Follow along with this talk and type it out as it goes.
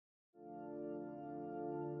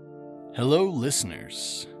Hello,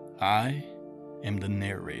 listeners. I am the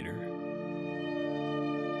narrator.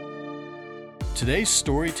 Today's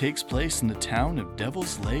story takes place in the town of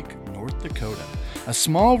Devil's Lake, North Dakota, a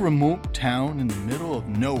small remote town in the middle of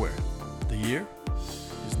nowhere. The year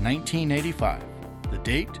is 1985. The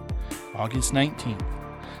date, August 19th.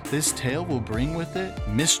 This tale will bring with it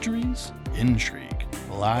mysteries, intrigue,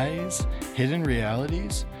 lies, hidden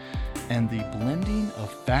realities, and the blending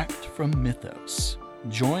of fact from mythos.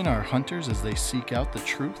 Join our hunters as they seek out the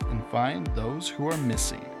truth and find those who are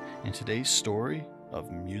missing in today's story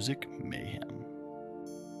of Music Mayhem.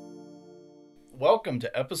 Welcome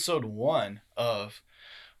to episode 1 of,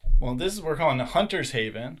 we're calling it Hunter's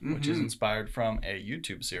Haven, which is inspired from a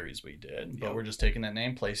YouTube series we did, but we're just taking that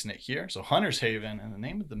name, placing it here. So Hunter's Haven, and the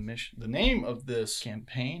name of this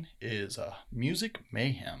campaign is Music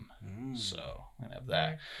Mayhem. So I'm gonna have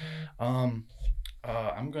that. I'm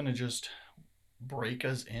gonna just break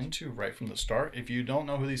us into right from the start. If you don't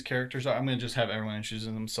know who these characters are, I'm gonna just have everyone introduce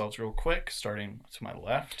themselves real quick, starting to my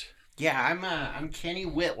left. Yeah, I'm Kenny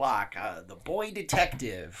Whitlock, the boy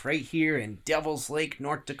detective right here in Devil's Lake,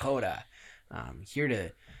 North Dakota. Here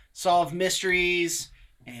to solve mysteries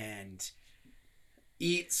and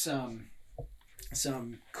eat some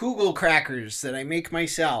Kugel crackers that I make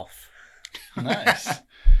myself. Nice.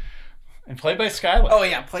 And played by Skylar. Oh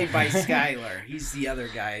yeah, played by Skylar. He's the other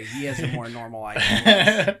guy. He has a more normal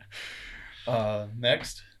idea.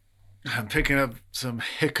 Next. I'm picking up some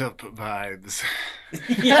hiccup vibes.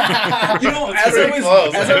 Yeah, as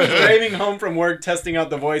I was driving home from work, testing out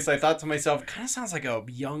the voice, I thought to myself, kind of sounds like a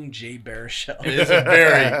young Jay Baruchel. It is a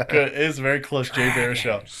very good. It is a very close Jay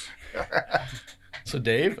Baruchel. So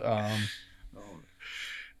Dave,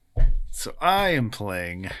 So I am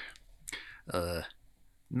playing.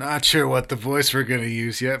 Not sure what the voice we're gonna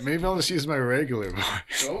use yet. Maybe I'll just use my regular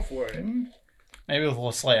voice. Go for it. maybe with a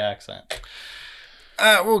little slight accent.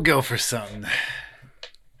 We'll go for something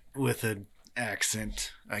with an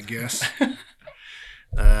accent, I guess.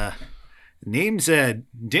 Name's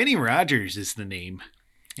Denny Rogers is the name.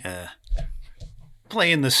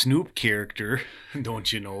 Playing the Snoop character,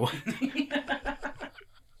 don't you know?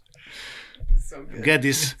 So good. I've got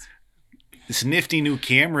this nifty new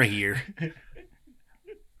camera here.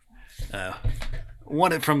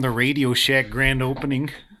 Won it from the Radio Shack grand opening.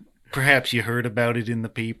 Perhaps you heard about it in the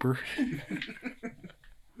paper.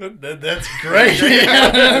 That's great.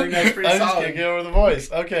 I think that's pretty I'm just solid. gonna get over the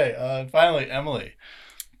voice. Okay. Finally, Emily.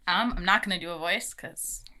 I'm not going to do a voice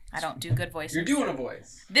because I don't do good voices. You're doing a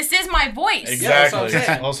voice. This is my voice. Exactly. that's what I'm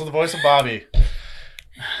saying. Also the voice of Bobby.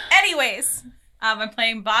 Anyways, I'm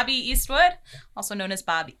playing Bobby Eastwood, also known as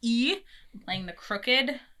Bob E. I'm playing the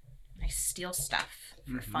crooked. I steal stuff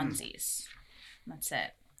for funsies. That's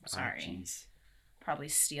it. Sorry. Probably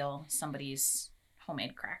steal somebody's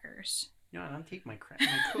homemade crackers. No, I don't take my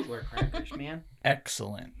Kugler crackers, man.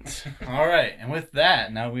 Excellent. All right. And with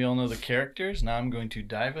that, now we all know the characters. Now I'm going to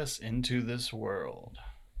dive us into this world.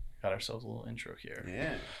 Got ourselves a little intro here.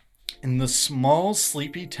 Yeah. In the small,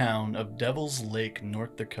 sleepy town of Devil's Lake,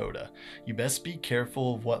 North Dakota, you best be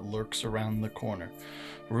careful of what lurks around the corner.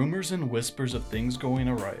 Rumors and whispers of things going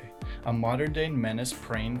awry. A modern-day menace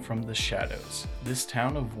preying from the shadows. This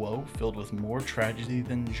town of woe filled with more tragedy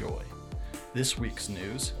than joy. This week's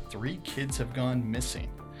news, 3 kids have gone missing.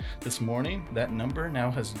 This morning, that number now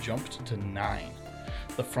has jumped to 9.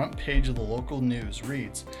 The front page of the local news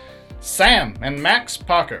reads, Sam and Max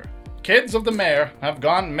Parker, kids of the mayor, have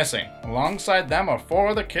gone missing. Alongside them are 4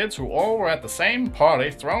 other kids who all were at the same party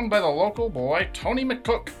thrown by the local boy Tony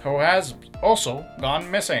McCook, who has also gone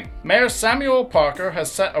missing. Mayor Samuel Parker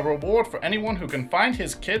has set a reward for anyone who can find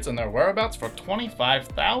his kids and their whereabouts for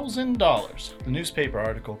 $25,000. The newspaper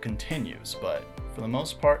article continues, but for the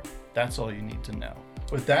most part, that's all you need to know.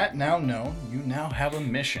 With that now known, you now have a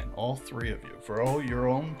mission, all 3 of you, for all your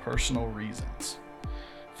own personal reasons.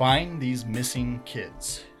 Find these missing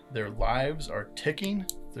kids. Their lives are ticking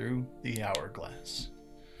through the hourglass.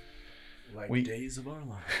 Like days of our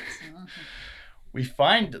lives. We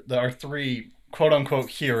find our 3 quote-unquote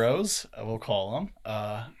heroes, we'll call them,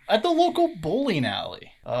 at the local bowling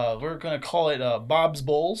alley. We're going to call it Bob's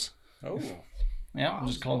Bowls. Oh. Yeah, we'll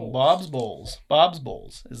just call them Bowls. Bob's Bowls. Bob's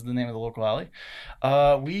Bowls is the name of the local alley.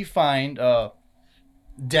 We find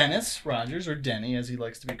Dennis Rogers, or Denny as he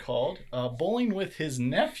likes to be called, bowling with his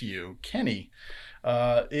nephew, Kenny.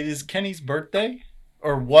 It is Kenny's birthday,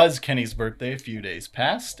 or was Kenny's birthday a few days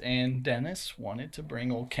past, and Dennis wanted to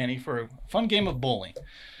bring old Kenny for a fun game of bowling.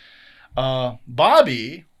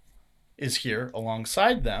 Bobby is here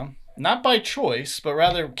alongside them, not by choice, but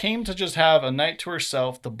rather came to just have a night to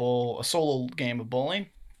herself to bowl a solo game of bowling.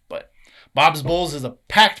 But Bob's Bulls is a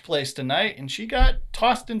packed place tonight, and she got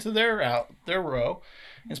tossed into their row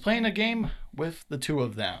and is playing a game with the two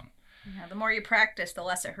of them. Yeah, the more you practice, the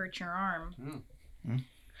less it hurts your arm.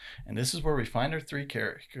 And this is where we find our three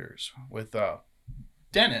characters, with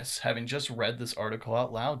Dennis having just read this article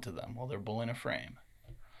out loud to them while they're bulling a frame.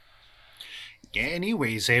 Yeah,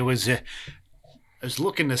 anyways, I was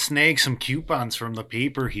looking to snag some coupons from the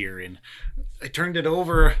paper here, and I turned it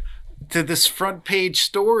over to this front page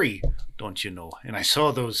story, don't you know? And I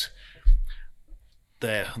saw those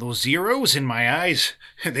zeros in my eyes.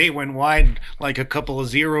 They went wide like a couple of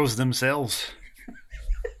zeros themselves.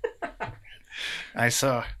 I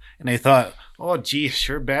thought, oh gee,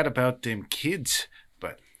 sure bad about them kids,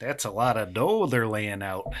 but that's a lot of dough they're laying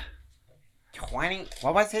out.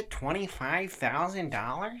 What was it?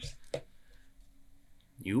 $25,000?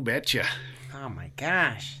 You betcha. Oh my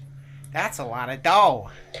gosh, that's a lot of dough.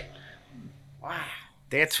 Wow.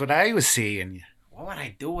 That's what I was saying. What would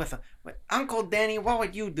I do with Uncle Denny? What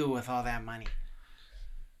would you do with all that money?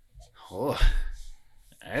 Oh,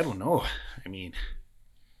 I don't know. I mean,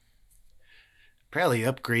 probably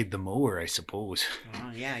upgrade the mower, I suppose.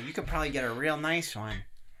 Oh yeah, you could probably get a real nice one.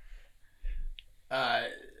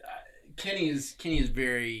 Kenny is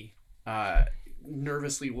very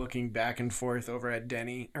nervously looking back and forth over at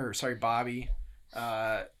Bobby,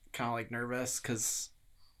 kind of like nervous because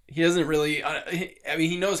he doesn't really.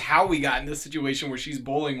 He knows how we got in this situation where she's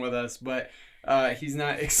bowling with us, but he's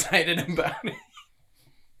not excited about it.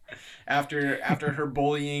 After her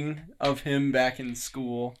bullying of him back in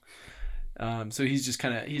school, so he's just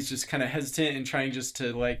kind of hesitant and trying just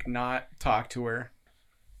to like not talk to her.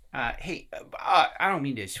 Hey, I don't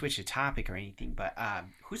mean to switch the topic or anything, but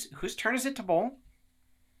whose turn is it to bowl?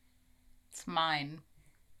 It's mine.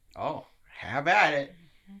 Oh, have at it.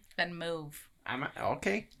 Then move.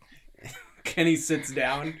 Okay. Kenny sits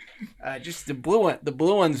down. Just the blue one. The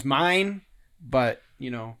blue one's mine, but I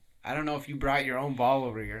don't know if you brought your own ball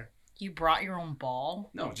over here. You brought your own ball?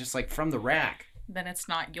 No, just like from the rack. Then it's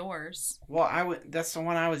not yours. Well, that's the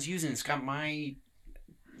one I was using. It's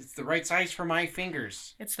the right size for my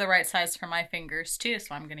fingers. It's the right size for my fingers too,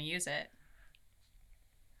 so I'm gonna use it.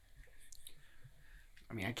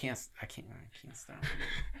 I mean, I can't stop.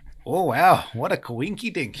 Oh wow, what a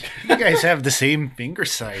coinky dink. You guys have the same finger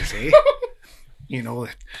size, eh?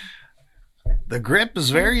 The grip is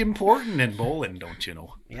very important in bowling, don't you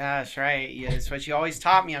know? Yeah, that's right. Yeah, that's what you always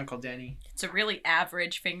taught me, Uncle Denny. It's a really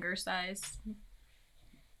average finger size.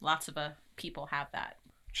 Lots of people have that.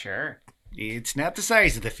 Sure. It's not the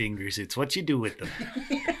size of the fingers, it's what you do with them.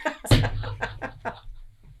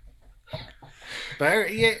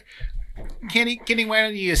 But yeah, Kenny, why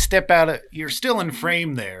don't you step out you're still in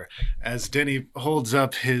frame there as Denny holds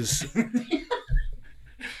up his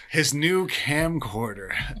new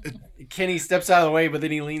camcorder. Kenny steps out of the way, but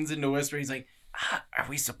then he leans into whisper. He's like, are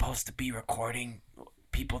we supposed to be recording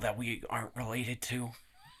people that we aren't related to?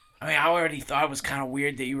 I mean, I already thought it was kind of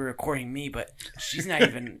weird that you were recording me, but she's not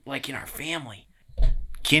even, like, in our family.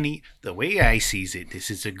 Kenny, the way I sees it,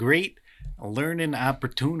 this is a great learning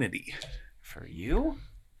opportunity. For you?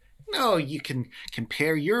 No, you can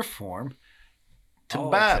compare your form to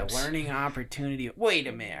It's Bob's. a learning opportunity. Wait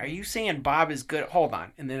a minute. Are you saying Bob is good? Hold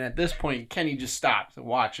on. and then at this point, Kenny just stops and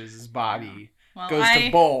watches as Bobby Well, goes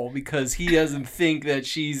to bowl because he doesn't think that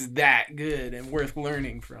she's that good and worth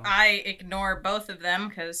learning from. I ignore both of them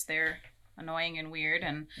because they're annoying and weird,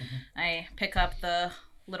 and I pick up the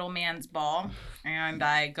little man's ball and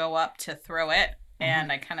I go up to throw it,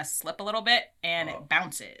 and I kind of slip a little bit and it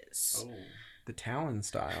bounces. Oh, the Talon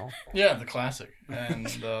style. Yeah, the classic. And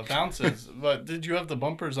the bounces. But did you have the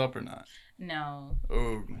bumpers up or not? No.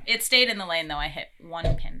 Oh. It stayed in the lane though. I hit one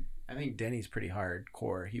pin. I think Denny's pretty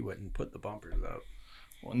hardcore. He wouldn't put the bumpers up.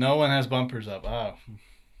 Well, no one has bumpers up. Oh,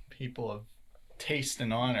 people of taste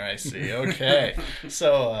and honor, I see. Okay.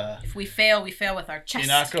 So, If we fail with our chest. you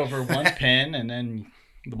knock over one pin and then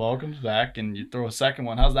the ball comes back and you throw a second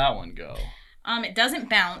one. How's that one go? It doesn't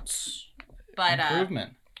bounce, but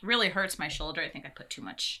Improvement. really hurts my shoulder. I think I put too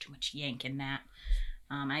much yank in that.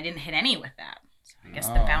 I didn't hit any with that. So I guess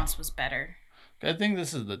the bounce was better. I think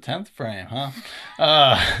this is the 10th frame, huh?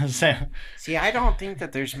 See, I don't think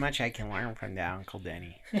that there's much I can learn from that, Uncle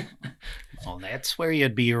Denny. Well, that's where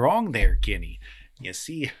you'd be wrong there, Kenny. You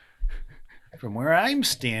see, from where I'm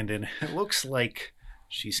standing, it looks like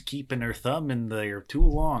she's keeping her thumb in there too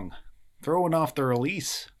long, throwing off the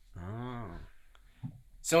release. Oh.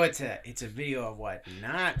 So it's a video of what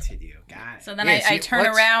not to do. Got it. So then Yeah, I see, turn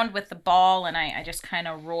let's- around with the ball and I just kind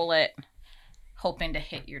of roll it, hoping to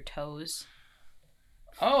hit your toes.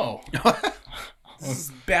 Oh. This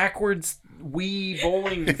is backwards Wii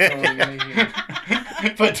bowling throwing right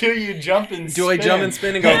here. But do you jump and Do spin? I jump and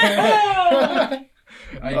spin and go?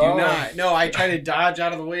 I do Oh. not. No, I try to dodge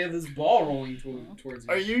out of the way of this ball rolling towards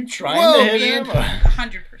me. Are you trying Whoa, to hit man. him?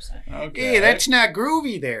 100%. Okay. Hey, that's not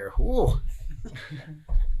groovy there. Ooh.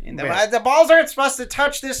 And the balls aren't supposed to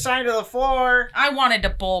touch this side of the floor. I wanted to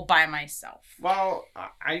bowl by myself. Well,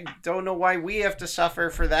 I don't know why we have to suffer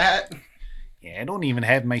for that. Yeah, I don't even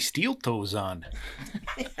have my steel toes on.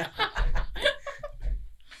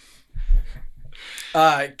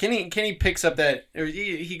 Kenny picks up that, or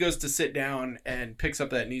he goes to sit down and picks up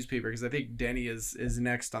that newspaper because I think Denny is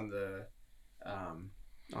next on the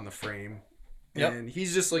frame. Yep. And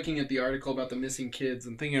he's just looking at the article about the missing kids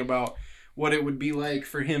and thinking about what it would be like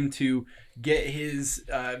for him to get his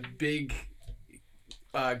big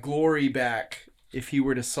glory back if he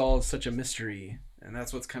were to solve such a mystery. And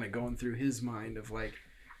that's what's kind of going through his mind of like,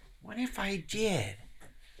 what if I did?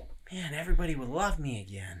 Man, everybody would love me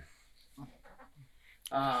again.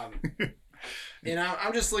 And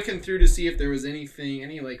I'm just looking through to see if there was any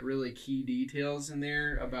like really key details in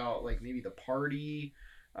there about like maybe the party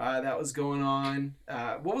that was going on.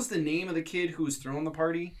 What was the name of the kid who was throwing the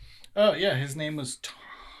party? Oh, yeah. His name was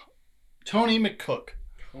Tony McCook.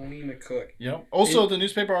 Tony McCook. Yep. Also, the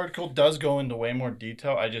newspaper article does go into way more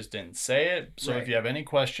detail. I just didn't say it. So Right. if you have any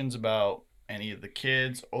questions about any of the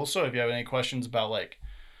kids, also if you have any questions about like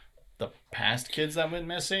the past kids that went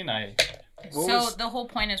missing, The whole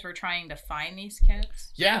point is we're trying to find these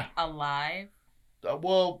kids yeah. alive.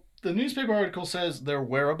 Well, the newspaper article says their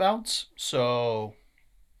whereabouts. So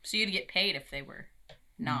you'd get paid if they were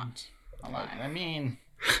not alive. I mean,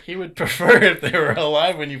 he would prefer if they were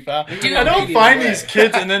alive when you found. Dude, I don't maybe find that way. these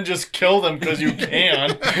kids and then just kill them because you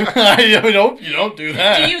can. I hope you don't do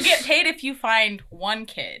that. Do you get paid if you find one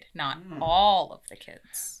kid, not all of the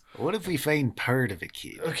kids? What if we find part of a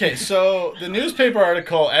kid? Okay, so the newspaper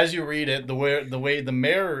article, as you read it, the way the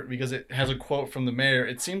mayor, because it has a quote from the mayor,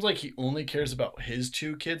 it seems like he only cares about his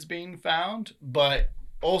 2 kids being found, but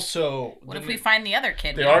also What if we find the other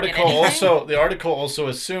kid? the We don't get anything? article also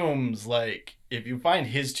assumes like if you find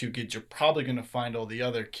his 2 kids, you're probably gonna find all the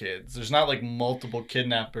other kids. There's not like multiple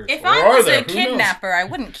kidnappers. If Or I are was there? a Who knows? kidnapper, I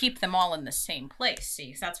wouldn't keep them all in the same place.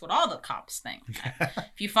 See, 'cause that's what all the cops think.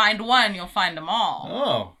 If you find one, you'll find them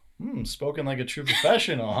all. Spoken like a true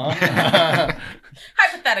professional, huh?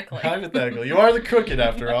 Hypothetically. Hypothetical. You are the crooked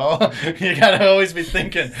after all. You gotta always be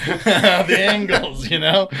thinking the angles, you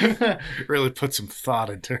know? Really put some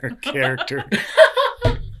thought into her character.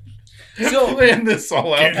 So in this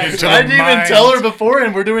all out. I Get into didn't the even mind. tell her before,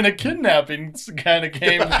 and we're doing a kidnapping kind of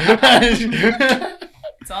game.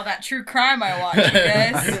 It's all that true crime I watch, you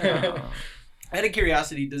guys. Out of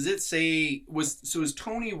curiosity, does it say is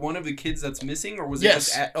Tony one of the kids that's missing, or was it Yes,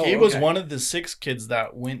 just at, he was okay. one of the 6 kids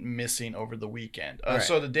that went missing over the weekend. Right.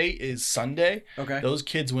 So the date is Sunday. Okay. Those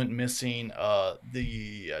kids went missing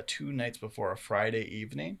the 2 nights before a Friday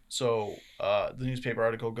evening. So the newspaper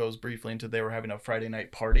article goes briefly into they were having a Friday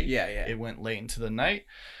night party. Yeah. It went late into the night.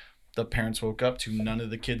 The parents woke up to none of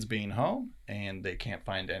the kids being home, and they can't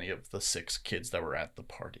find any of the 6 kids that were at the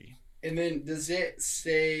party. And then does it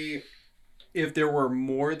say if there were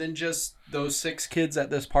more than just those 6 kids at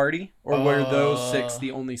this party, or were those 6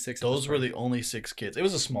 the only 6? Those were the only 6 kids. It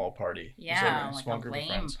was a small party. It was Yeah, a like small a group of lame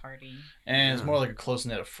friends. party. And it's more like a close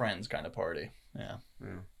knit of friends kind of party. Yeah.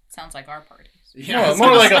 Sounds like our parties. Yeah,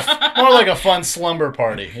 more like a fun slumber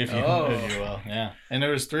party, if you Oh. will. Yeah. And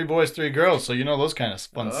there was 3 boys, 3 girls, so you know those kind of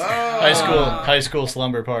fun Oh. high school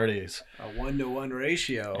slumber parties. a 1-to-1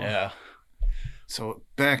 ratio. Yeah. So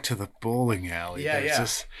back to the bowling alley. Yeah, There's yeah.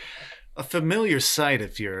 this a familiar sight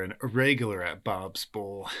if you're a regular at Bob's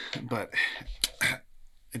Bowl, but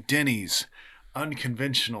Denny's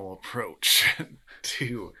unconventional approach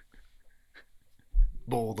to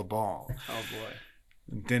bowl the ball. Oh boy.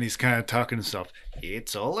 Denny's kind of talking to himself.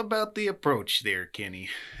 It's all about the approach there, Kenny.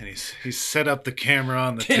 And he's set up the camera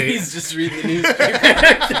on the table. Kenny's just reading the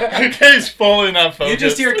newspaper. He's fully not focused. You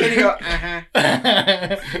just hear Kenny go,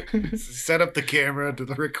 uh-huh. Set up the camera to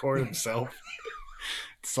record himself.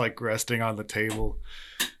 It's like resting on the table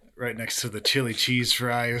right next to the chili cheese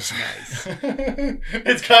fries. Nice.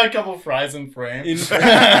 It's got a couple fries in frame. You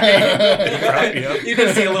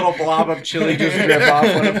can see a little blob of chili just drip off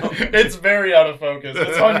one of them. It's very out of focus.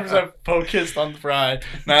 It's 100% focused on the fry,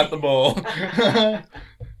 not the bowl.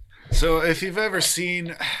 So if you've ever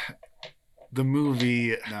seen the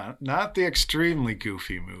movie, not the extremely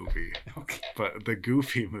goofy movie, but the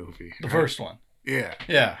Goofy movie. The first one. Yeah,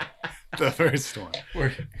 Yeah. the first one.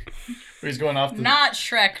 Where He's going off the... Not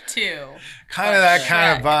Shrek 2. Kind of that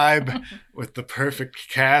kind of vibe with the perfect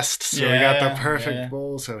cast. So we got the perfect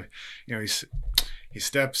bowl. So, he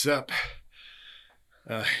steps up.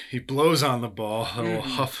 He blows on the ball. A little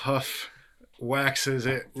huff, waxes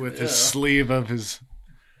it with his sleeve of his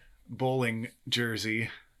bowling jersey.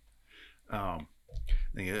 Then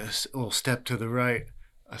a little step to the right.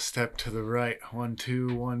 A step to the right. 1,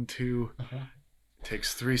 2, 1, 2.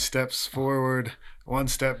 Takes 3 steps forward. 1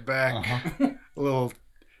 step back. A little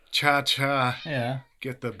cha-cha. Yeah.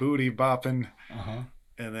 Get the booty bopping.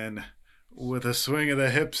 And then with a swing of the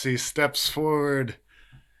hips, he steps forward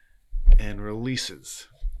and releases.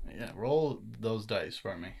 Yeah, roll those dice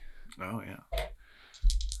for me. Oh, yeah. I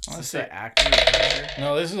want to Is say that acting or pressure?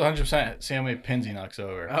 no. This is 100%. See how many pins he knocks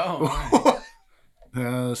over. Oh,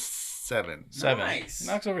 7. 7. Nice. He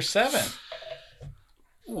knocks over 7.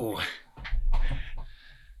 Ooh.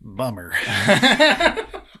 Bummer.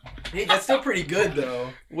 hey, that's still pretty good though.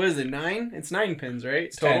 What is it? 9? It's 9 pins,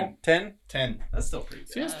 right? Total 10. 10. That's still pretty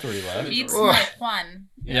See, he good. has 3 left. Beats Ugh. my one.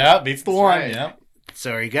 Yeah, beats the That's 1. right. Yeah,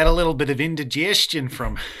 Sorry, got a little bit of indigestion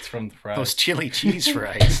from it's from the fries. those chili cheese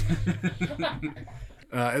fries.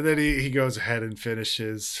 And then he goes ahead and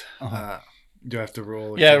finishes. Do I have to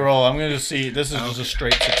roll? Yeah, roll. I'm gonna just see. This is just a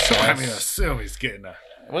straight success. So I'm gonna assume he's getting a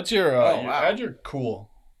What's your? Oh, wow. Add your cool.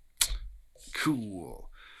 cool.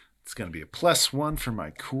 It's gonna be a +1 for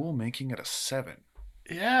my cool, making it a 7.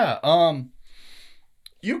 Yeah.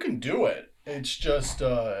 You can do it. It's just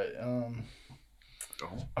I'm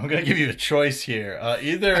gonna give you a choice here.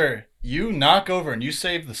 Either you knock over and you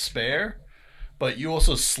save the spare, but you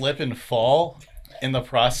also slip and fall in the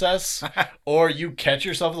process, or you catch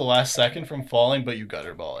yourself at the last second from falling, but you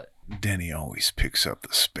gutter ball it. Denny always picks up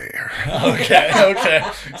the spare. Okay.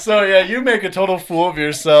 So yeah, you make a total fool of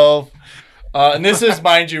yourself. And this is,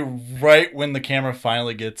 mind you, right when the camera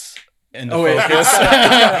finally gets into focus.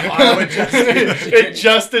 It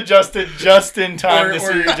just adjusted just in time to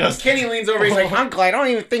see you just. Kenny leans over. He's like, "Uncle, I don't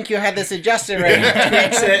even think you had this adjusted right."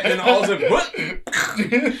 Tweaks it, and then all of a sudden, what?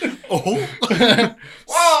 Oh.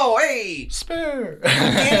 Whoa, hey, Spare.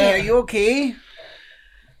 Kenny, are you okay?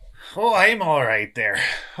 Oh, I'm all right there.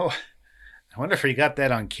 Oh, I wonder if we got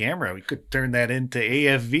that on camera. We could turn that into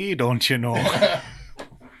AFV, don't you know?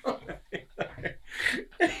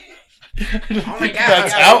 Oh my god,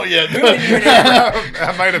 That's out yet.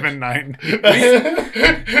 That might have been 9.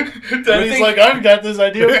 Denny's like, I've got this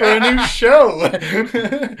idea for a new show.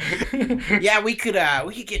 Yeah, we could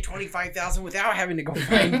get 25,000 without having to go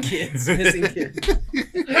find kids, missing kids.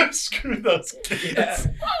 Screw those kids.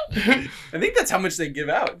 I think that's how much they give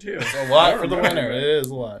out too. It's a lot for the winner. It is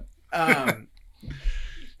a lot.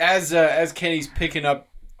 As Kenny's picking up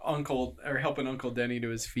Uncle or helping Uncle Denny to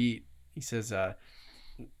his feet, he says, I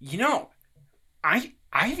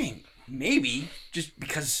think maybe just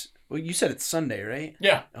because you said it's Sunday, right?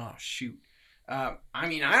 Yeah. Oh shoot. I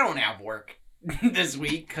mean, I don't have work this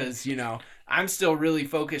week because I'm still really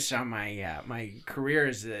focused on my my career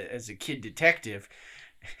as a kid detective,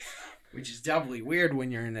 which is doubly weird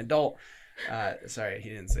when you're an adult. Sorry, he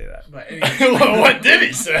didn't say that. But anyway. What did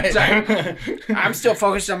he say? Sorry. I'm still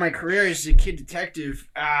focused on my career as a kid detective.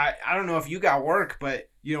 I don't know if you got work, but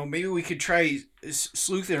maybe we could try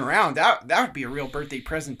sleuthing around. That would be a real birthday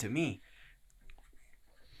present to me.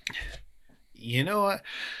 You know what?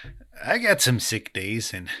 I got some sick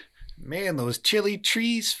days, and man, those chili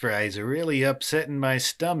cheese fries are really upsetting my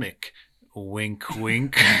stomach. Wink,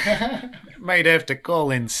 wink. Might have to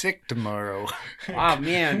call in sick tomorrow. Oh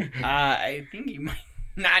man, I think you might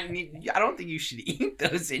not need. I don't think you should eat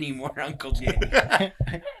those anymore, Uncle Jenny. I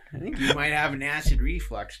think you might have an acid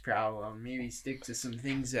reflux problem. Maybe stick to some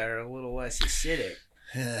things that are a little less acidic.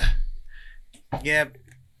 Yeah,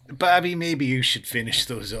 Bobby, maybe you should finish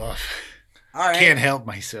those off. All right. Can't help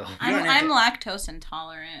myself. I'm lactose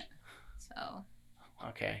intolerant, so.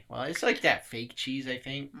 Okay. Well, it's like that fake cheese, I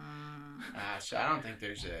think. So I don't think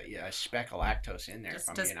there's a speck of lactose in there. If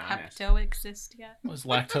I'm Does being honest. Pepto exist yet? Was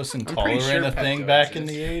lactose pretty intolerant sure a thing Pepto back in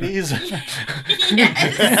exists. the 80s?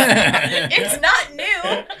 Yes. It's not new.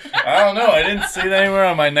 I don't know. I didn't see it anywhere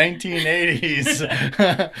on my 1980s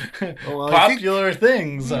Well, popular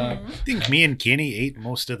things. I think me and Kenny ate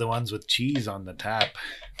most of the ones with cheese on the top.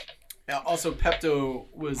 Also, Pepto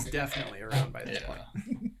was definitely around by this point.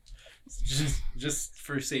 Just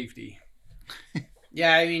for safety.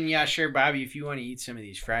 Yeah, I mean, yeah, sure, Bobby. If you want to eat some of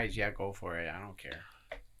these fries, yeah, go for it. I don't care.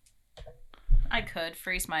 I could.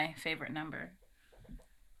 Freeze my favorite number.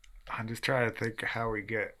 I'm just trying to think of how we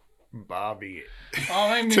get Bobby Oh,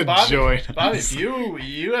 I mean, to Bobby, join Bobby, us. if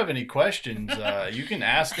you have any questions, you can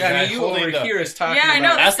ask the Yeah, I guy mean, you holding over the. here is talking Yeah, I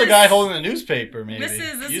about. know. Ask the This guy is- holding the newspaper. Maybe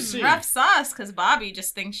This You is see. rough sauce because Bobby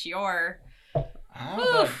just thinks you're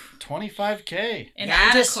But 25K.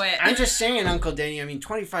 inadequate. I'm just saying, Uncle Denny. I mean,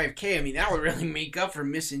 25K. I mean, that would really make up for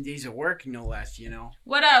missing days of work, no less. You know.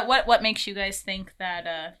 What makes you guys think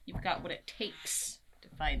that you've got what it takes to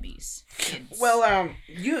find these kids? Well,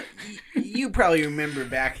 you probably remember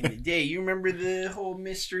back in the day. You remember the whole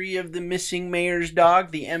mystery of the missing mayor's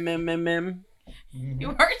dog, the MMMM. you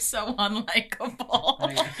weren't so unlikable.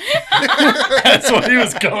 That's what he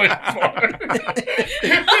was going for.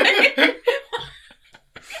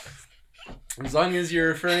 As long as you're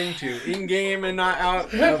referring to in-game and not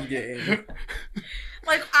out of game.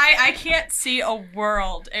 Like, I can't see a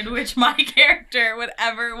world in which my character would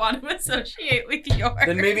ever want to associate with yours.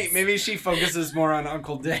 Then maybe she focuses more on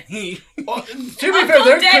Uncle Denny. Well, to be Uncle fair,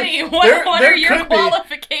 there Denny, could, what there are your could be-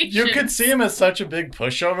 qualifications? You could see him as such a big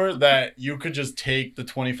pushover that you could just take the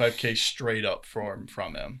 25K straight up from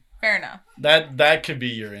him. Fair enough. That could be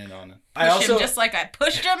your in on it. Push him just like I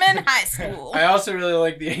pushed him in high school. I also really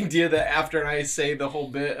like the idea that after I say the whole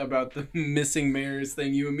bit about the missing mayor's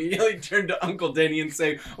thing, you immediately turn to Uncle Denny and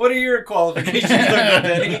say, "What are your qualifications, Uncle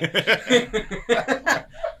Denny?"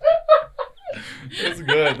 That's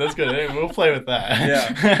good. That's good. Hey, we'll play with that.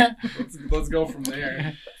 Yeah. Let's go from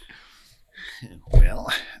there.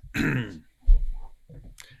 Well,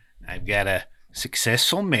 I've got a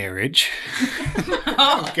successful marriage.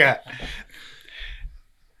 I've got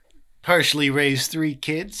partially raised 3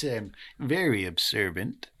 kids. I'm very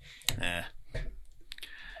observant.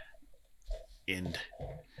 And,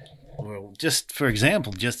 well, just for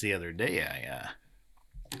example, just the other day,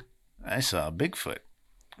 I saw a Bigfoot.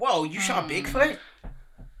 Whoa, you saw Bigfoot?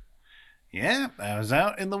 Yeah, I was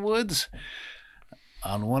out in the woods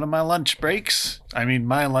on one of my lunch breaks. I mean,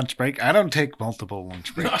 my lunch break. I don't take multiple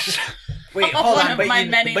lunch breaks. Wait, hold One on. of But my you,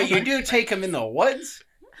 many but you do take him in the woods?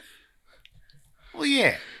 Well,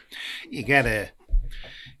 yeah, you gotta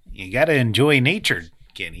enjoy nature,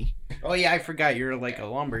 Kenny. Oh, yeah, I forgot. You're like a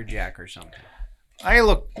lumberjack or something. I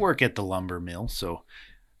work at the lumber mill, so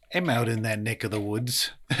I'm out in that neck of the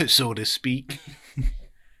woods, so to speak.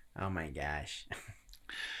 Oh, my gosh.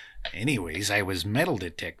 Anyways, I was metal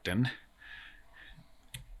detecting,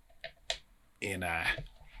 and I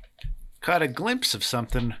caught a glimpse of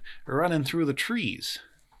something running through the trees.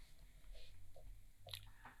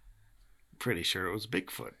 Pretty sure it was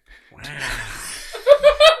Bigfoot.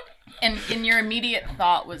 And your immediate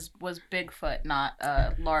thought was Bigfoot, not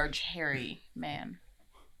a large hairy man.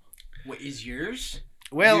 What is yours?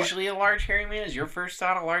 Well, Usually a large hairy man? Is your first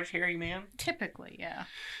thought a large hairy man? Typically, yeah.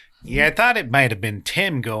 yeah, I thought it might have been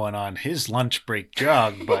Tim going on his lunch break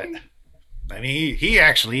jog, but I mean, he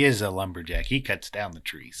actually is a lumberjack. He cuts down the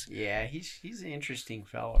trees. Yeah, he's an interesting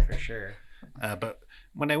fellow for sure. But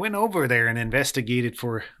when I went over there and investigated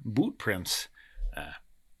for boot prints,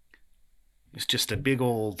 it's just a big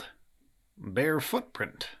old bear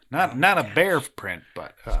footprint. Not a bear print,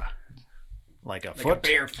 but like a Like foot. a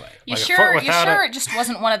barefoot. You Like a sure? foot You without sure a- it just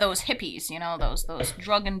wasn't one of those hippies? You know, those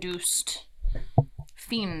drug-induced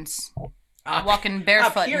fiends walking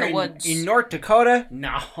barefoot Up here in the woods. In North Dakota?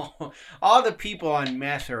 No. All the people on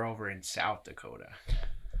meth are over in South Dakota.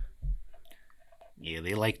 Yeah,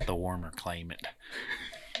 they like the warmer climate.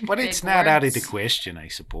 But Big it's not out of the words. question, I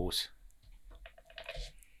suppose.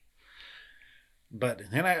 But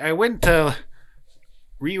then I went to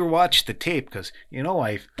rewatch the tape because, you know,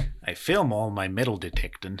 I film all my metal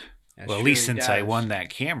detecting. That Well, at least surely since I does. won that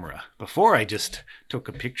camera. Before I just took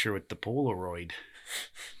a picture with the Polaroid.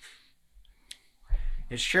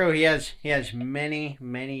 It's true. He has many,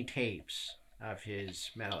 many tapes of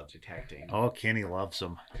his metal detecting. Oh, Kenny loves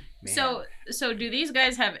them. Man. So do these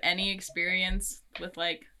guys have any experience with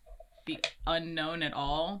like the unknown at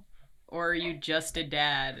all, or are you just a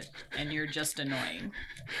dad and you're just annoying?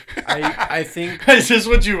 I think. Is this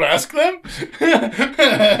what you ask them?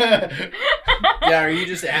 Yeah, are you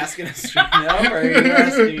just asking us straight up, or are you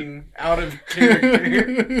asking out of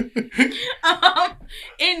character?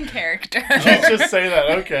 In character. Let's just say that.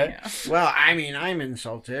 Okay. Well, I mean, I'm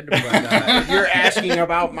insulted, but if you're asking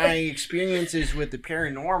about my experiences with the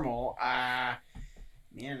paranormal,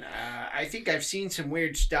 man, I think I've seen some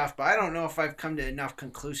weird stuff, but I don't know if I've come to enough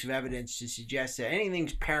conclusive evidence to suggest that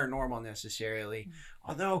anything's paranormal necessarily.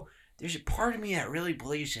 Although, there's a part of me that really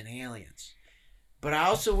believes in aliens. But I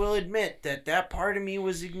also will admit that part of me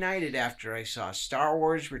was ignited after I saw Star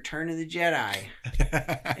Wars Return of the Jedi.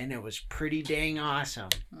 And it was pretty dang awesome.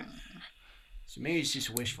 So maybe it's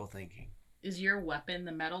just wishful thinking. Is your weapon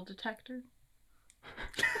the metal detector?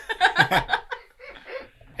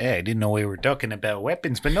 Yeah, I didn't know we were talking about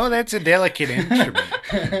weapons, but no, that's a delicate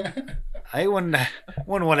instrument. I wouldn't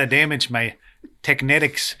want to damage my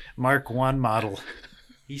Technetics Mark 1 model.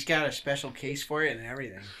 He's got a special case for it and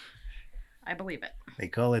everything. I believe it. They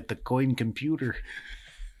call it the coin computer.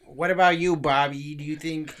 What about you, Bobby? Do you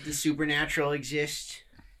think the supernatural exists?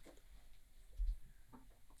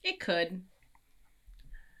 It could.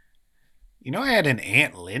 You know, I had an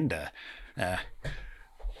Aunt Linda.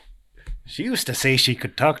 She used to say she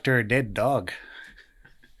could talk to her dead dog.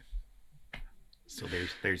 So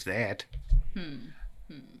there's that. I'm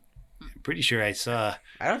pretty sure I saw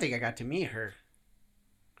I don't think I got to meet her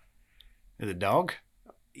the dog.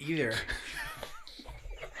 either.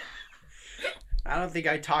 I don't think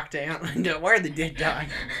I talked to Aunt Linda or the dead dog.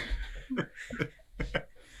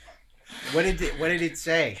 What did it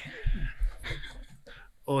say?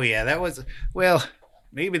 Oh yeah, that was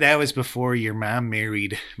maybe that was before your mom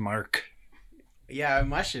married Mark. Yeah, it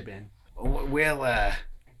must have been. Oh, well,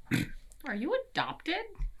 Are you adopted?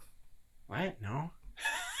 What? No.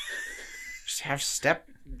 Just have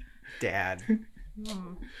stepdad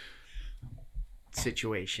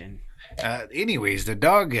situation. anyways, the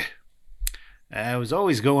dog was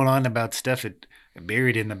always going on about stuff it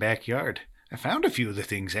buried in the backyard. I found a few of the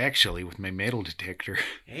things actually with my metal detector.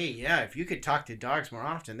 Hey, yeah, if you could talk to dogs more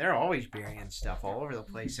often, they're always burying stuff all over the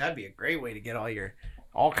place. That'd be a great way to get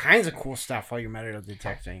all kinds of cool stuff while you're metal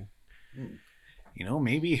detecting. You know,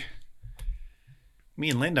 maybe me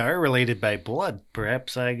and Linda are related by blood.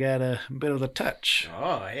 Perhaps I got a bit of the touch.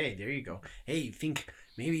 Oh, hey, there you go. Hey, you think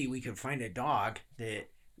maybe we could find a dog that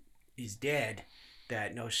is dead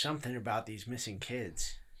that knows something about these missing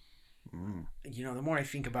kids? You know, the more I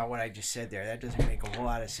think about what I just said there, that doesn't make a whole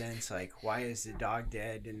lot of sense. Like, why is the dog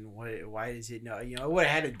dead, and why does it know? You know, it would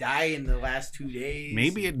have had to die in the last 2 days.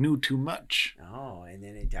 Maybe it knew too much. Oh, and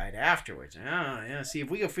then it died afterwards. Oh, yeah. See if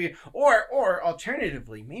we could figure, or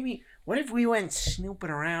alternatively, maybe what if we went snooping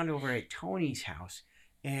around over at Tony's house,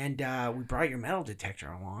 and we brought your metal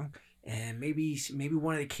detector along, and maybe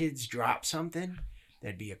one of the kids dropped something.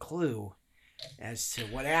 That'd be a clue as to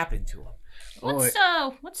what happened to him.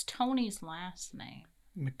 What's Tony's last name?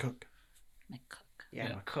 McCook. McCook.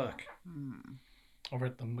 Yeah, McCook. Over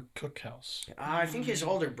at the McCook house. I think his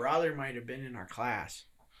older brother might have been in our class.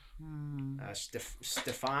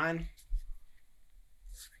 Stefan?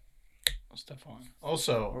 Stefan.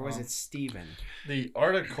 Also, Or was it Steven? The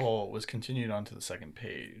article was continued onto the second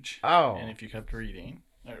page. Oh. And if you kept reading,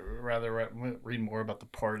 or rather read more about the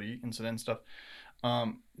party incident and stuff,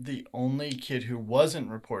 the only kid who wasn't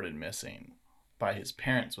reported missing by his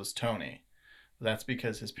parents was Tony. That's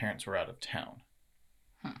because his parents were out of town.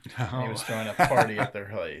 He was throwing a party at their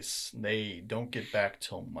place. They don't get back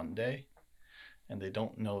till Monday, and they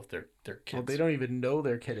don't know if their kids. Well, they don't even know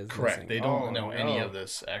their kid is Correct. missing. They don't know any of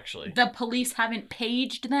this actually. The police haven't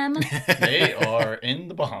paged them? They are in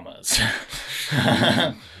the Bahamas.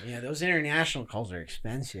 Yeah, those international calls are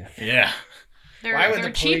expensive. Yeah. Why would They're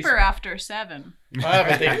the police- cheaper after 7.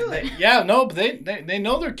 But they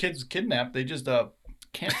know their kid's kidnapped. They just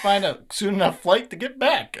can't find a soon enough flight to get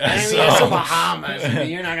back. I mean, it's the Bahamas. I mean,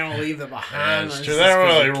 you're not going to leave the Yeah, Bahamas. it's true. just They're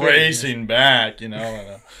 'cause really the kid- racing back, you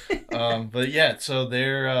know. But yeah, so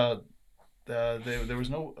there was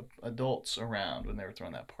no adults around when they were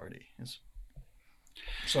throwing that party.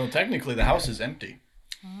 So technically, the house is empty.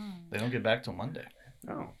 They don't get back till Monday.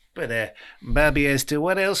 Oh. But Bobby, as to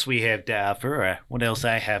what else we have to offer, or what else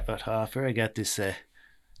I have to offer, I got this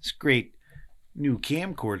great new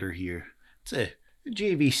camcorder here. It's a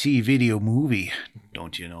JVC video movie,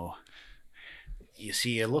 don't you know? You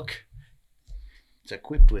see, it's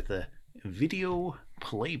equipped with a video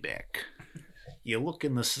playback. You look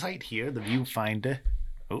in the sight here, the viewfinder.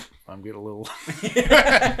 Oh, I'm getting a little.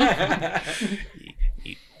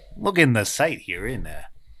 you look in the sight here, and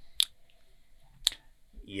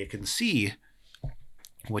you can see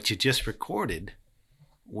what you just recorded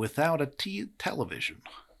without a television.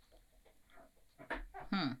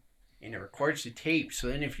 And it records the tape, so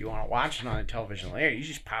then if you want to watch it on the television later, you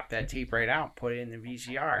just pop that tape right out, put it in the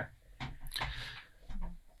VCR.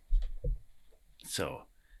 So,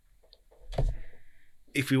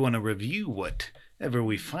 if we want to review whatever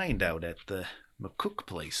we find out at the McCook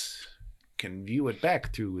place, can view it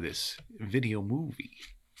back through this video movie.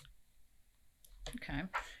 Okay.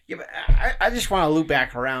 Yeah, but I just want to loop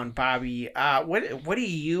back around, Bobby. What do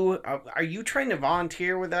you are you trying to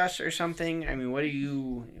volunteer with us or something? I mean, why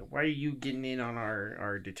are you getting in on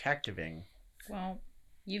our detectiving? Well,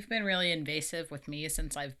 you've been really invasive with me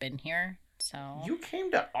since I've been here, so You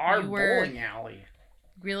came to our You were- bowling alley.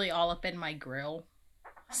 really all up in my grill.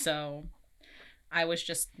 So I was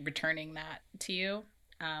just returning that to you.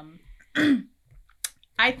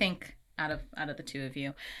 I think out of the two of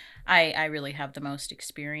you, I really have the most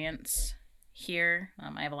experience here.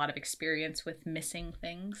 I have a lot of experience with missing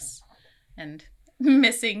things, and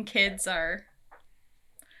missing kids are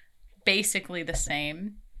basically the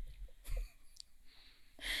same.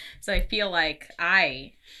 So I feel like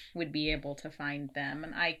I would be able to find them,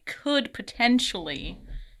 and I could potentially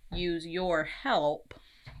use your help.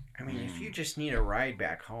 I mean, if you just need a ride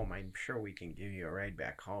back home, I'm sure we can give you a ride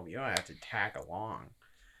back home. You don't have to tag along.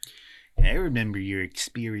 I remember your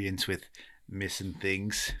experience with missing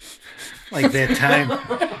things. Like that time.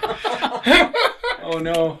 Oh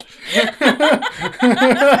no.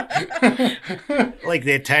 Like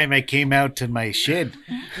that time I came out to my shed.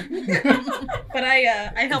 But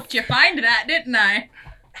I helped you find that, didn't I?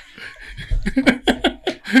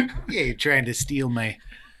 Yeah, you're trying to steal my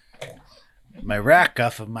rack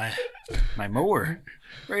off of my mower.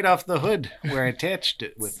 Right off the hood where I attached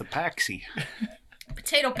it with the epoxy.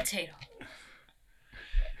 Potato, potato.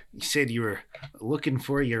 You said you were looking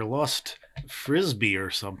for your lost frisbee or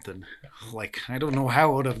something. Like, I don't know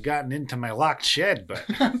how it would have gotten into my locked shed, but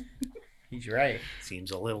He's right.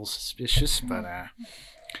 seems a little suspicious, but,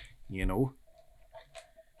 you know.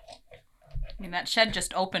 I mean, that shed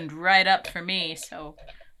just opened right up for me, so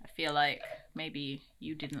I feel like maybe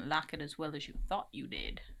you didn't lock it as well as you thought you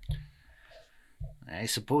did. I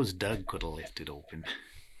suppose Doug could have left it open.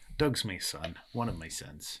 Doug's my son, one of my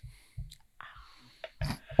sons.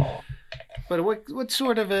 But what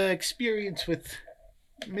sort of experience with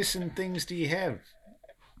missing things do you have?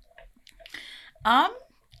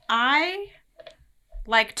 I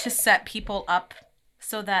like to set people up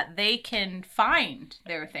so that they can find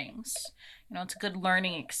their things. You know, it's a good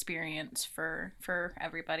learning experience for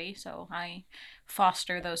everybody. So I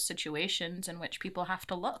foster those situations in which people have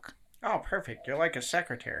to look. Oh, perfect. You're like a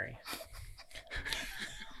secretary.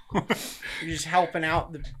 You're just helping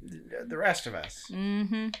out the rest of us.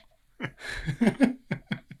 Mm-hmm.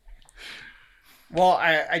 Well,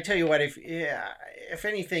 I tell you what, if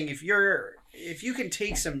anything, if you can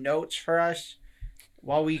take some notes for us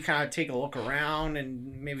while we kind of take a look around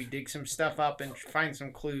and maybe dig some stuff up and find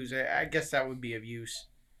some clues, I guess that would be of use.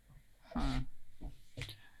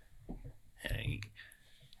 Hey,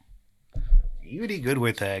 you any good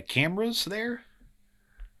with cameras there?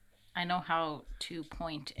 I know how to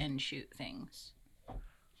point and shoot things.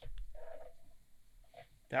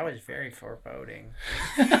 That was very foreboding.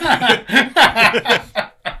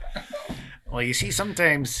 Well, you see,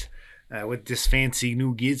 sometimes with this fancy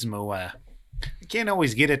new gizmo, I can't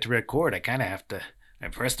always get it to record. I kind of have to. I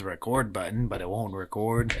press the record button, but it won't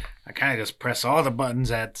record. I kind of just press all the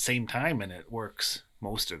buttons at the same time, and it works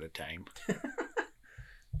most of the time.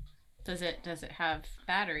 Does it have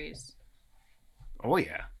batteries? Oh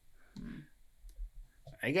yeah,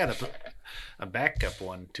 I got a backup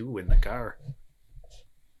one too in the car.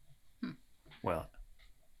 Well,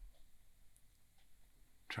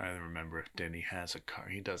 trying to remember if Denny has a car.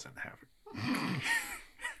 He doesn't have it.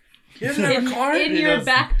 He doesn't have a car? In your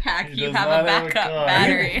backpack, you have a backup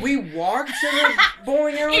battery. We walked to the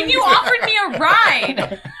bowling alley? And you offered me a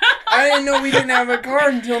ride. I didn't know we didn't have a car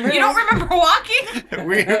until now. You don't remember walking?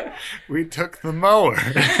 we took the mower.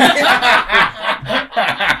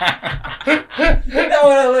 That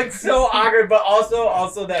would have looked so awkward, but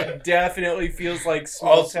also that definitely feels like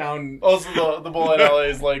small town. Also, the bowling alley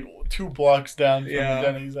is like 2 blocks down from Yeah.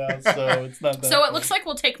 Denny's house, so it's not that. So it looks like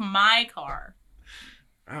we'll take my car.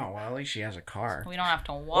 Oh, well, at least she has a car. We don't have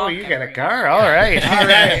to walk. Oh, you got a everywhere. car? All right. All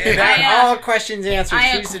right. All questions answered.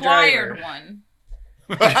 I She's the driver. acquired one.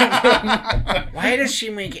 Why does she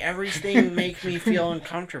make everything make me feel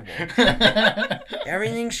uncomfortable?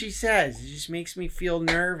 Everything she says just makes me feel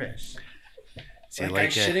nervous. See, I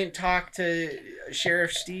shouldn't talk to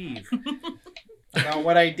Sheriff Steve about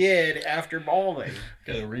what I did after bowling.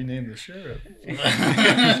 Gotta rename the sheriff.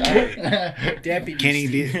 Deputy Kenny,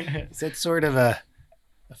 Steve. is that sort of a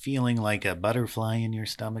feeling like a butterfly in your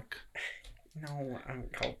stomach? No,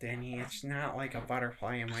 Uncle Denny, it's not like a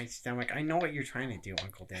butterfly in my stomach. I know what you're trying to do,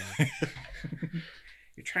 Uncle Denny.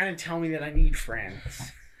 You're trying to tell me that I need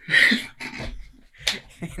friends.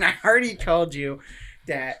 And I already told you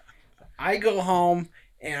that I go home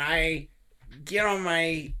and I get on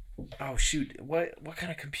my... Oh, shoot. What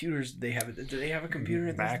kind of computers do they have? Do they have a computer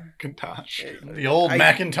at this time? Macintosh. The old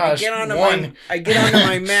Macintosh I get onto 1. I get onto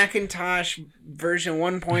my Macintosh version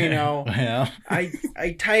 1.0. Yeah.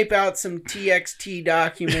 I type out some TXT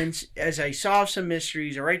documents as I solve some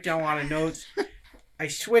mysteries. I write down a lot of notes. I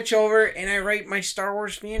switch over and I write my Star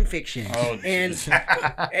Wars fan fiction. Oh, and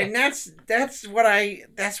that's what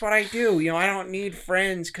I do. You know, I don't need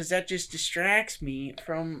friends because that just distracts me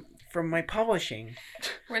from my publishing.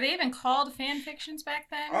 Were they even called fan fictions back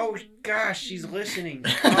then? Oh gosh, she's listening.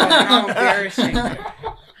 Oh, how embarrassing.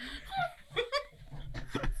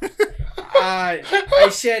 I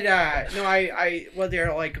said no. Well,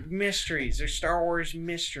 they're like mysteries. They're Star Wars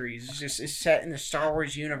mysteries. It's set in the Star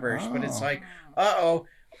Wars universe, but it's like,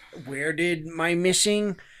 where did my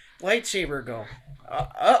missing lightsaber go?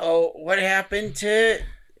 What happened to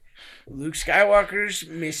Luke Skywalker's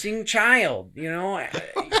missing child? You know,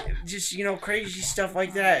 just, you know, crazy stuff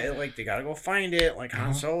like that. Like, they gotta go find it. Like,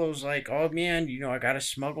 Han Solo's like, oh man, you know, I gotta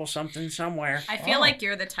smuggle something somewhere. I feel like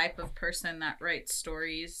you're the type of person that writes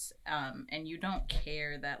stories, and you don't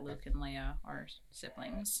care that Luke and Leia are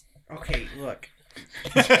siblings. Okay, look.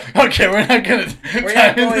 Okay, we're not going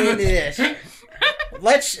into this.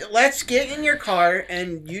 Let's get in your car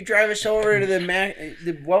and you drive us over to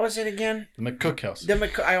the what was it again? The McCook house.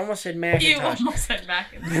 I almost said Macintosh. You almost said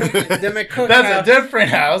back. The McCook That's house. a different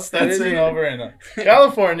house. That's over in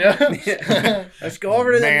California. Let's go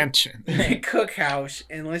over to mansion. the McCook house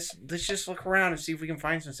and let's just look around and see if we can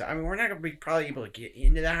find some stuff. I mean, we're not gonna be probably able to get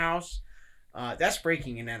into the house. That's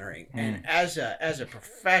breaking and entering. And as a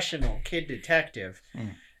professional kid detective,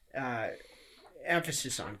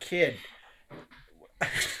 emphasis on kid,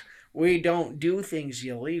 we don't do things the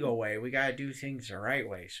illegal way. We gotta do things the right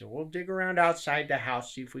way. So we'll dig around outside the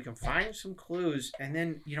house, see if we can find some clues, and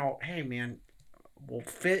then, you know, hey man, we'll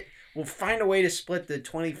find a way to split the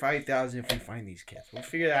 $25,000 if we find these kids. We'll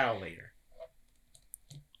figure that out later.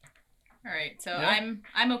 All right, so Yeah.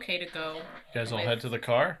 I'm okay to go. You guys all head to the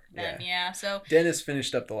car? Then yeah, so Dennis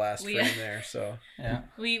finished up the last frame there, so Yeah.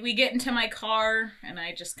 we get into my car and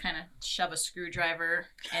I just kind of shove a screwdriver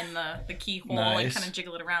in the keyhole and Nice. kind of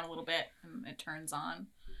jiggle it around a little bit and it turns on.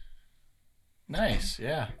 Nice,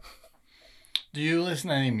 yeah. Do you listen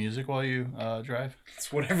to any music while you drive?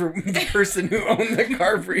 it's whatever the person who owned the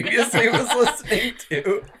car previously was listening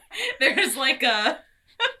to. There's like a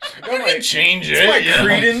You can change it. It's like you know.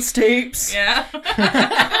 Credence tapes. yeah.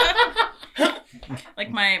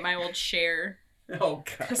 Like my old Cher Oh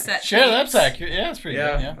god. cassette. Share, tapes. that's accurate. Yeah, that's pretty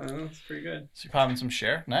good. Yeah, Yeah. that's pretty good. So you pop in some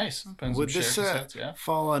share. Nice. Put in some Would share this cassettes, yeah.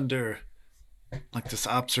 fall under like this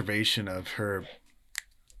observation of her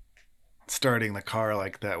starting the car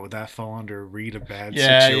like that? Would that fall under read a bad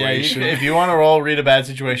Yeah, situation? if you want to roll read a bad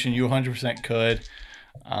situation, you 100% could.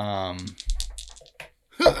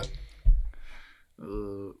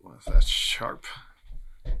 What's that? Sharp.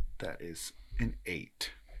 That is an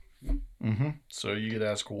 8. So you could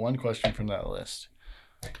ask one question from that list.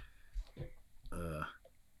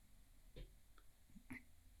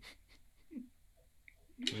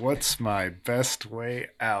 What's my best way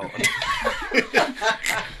out?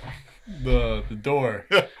 The door.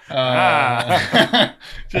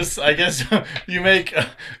 Just, I guess you make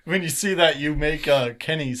when you see that, you make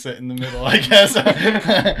Kenny sit in the middle. I guess.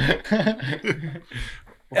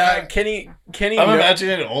 Kenny. I'm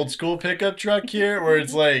imagining an old school pickup truck here, where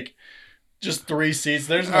it's like just 3 seats.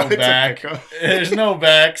 There's no It's a back. pickup. There's no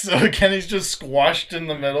back, so Kenny's just squashed in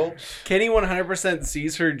the middle. Kenny 100%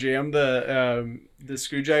 sees her jam the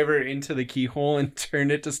screwdriver into the keyhole and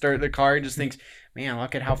turn it to start the car and just thinks, Man,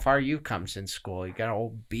 look at how far you've come since school. You got an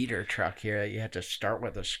old beater truck here that you had to start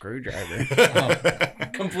with a screwdriver.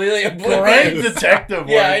 completely Great oblivious. detective work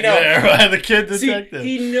Yeah, I know. there by the kid See, detective.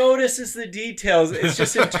 he notices the details. It's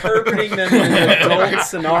just interpreting them in an adult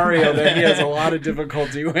scenario that he has a lot of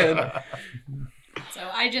difficulty with. So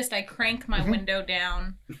I crank my window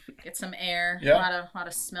down, get some air. Yeah. A lot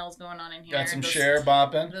of smells going on in here. Got some Those- share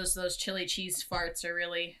bopping. Those chili cheese farts are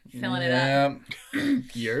really filling it up.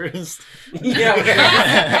 Yours? Yeah.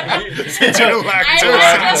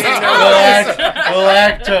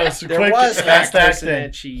 Lactose. There Quick, was fast lactose in acting.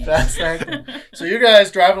 that cheese. Fast acting. So you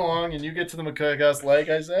guys driving along and you get to the McCook house. Like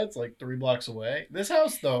I said, it's like 3 blocks away. This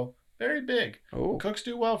house, though, very big. Oh, Cooks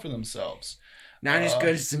do well for themselves. not as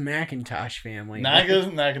good as the Macintosh family. Not good as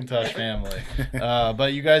the Macintosh family.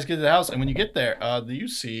 But you guys get to the house, and when you get there, you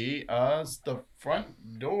see the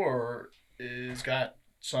front door is got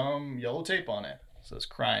some yellow tape on it. It says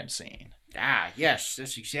crime scene. Ah, yes,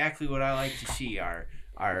 that's exactly what I like to see. Our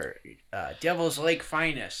Devil's Lake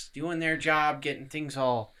finest doing their job, getting things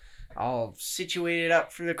all situated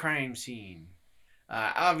up for the crime scene.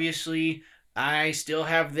 Obviously, I still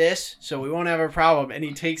have this, so we won't have a problem. And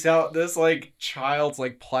he takes out this like child's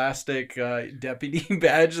like plastic deputy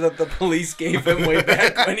badge that the police gave him way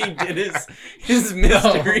back when he did his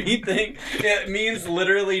mystery thing. It means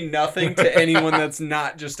literally nothing to anyone that's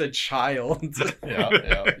not just a child. Yeah.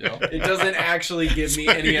 It doesn't actually give me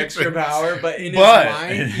any extra power, but in his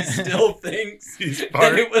mind, he still thinks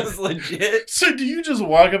that it was legit. So do you just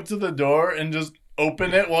walk up to the door and just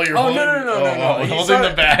open it while you're no. He's holding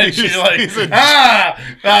the badge? You're like,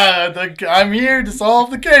 I'm here to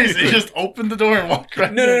solve the case. You just open the door and walk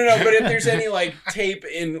right No. But if there's any like tape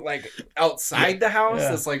in like outside the house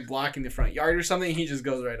that's like blocking the front yard or something, he just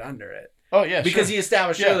goes right under it. Oh yeah, because he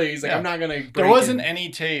established earlier, he's like, I'm not gonna. There wasn't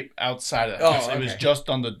any tape outside of the house. Okay. It was just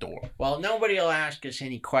on the door. Well, nobody will ask us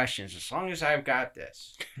any questions as long as I've got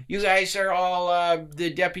this. You guys are all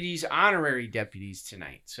the deputies, honorary deputies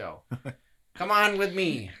tonight, so. Come on with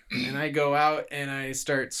me. And I go out and I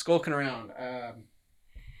start skulking around.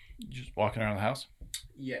 Just walking around the house?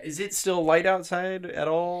 Yeah. Is it still light outside at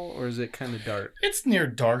all, or is it kind of dark? It's near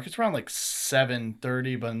dark. It's around like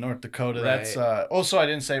 7:30, but in North Dakota, Right. that's... Also, I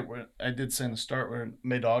did say in the start, we're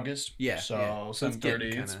mid-August. Yeah. So So it's 7:30,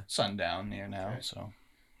 getting it's sundown near now, so...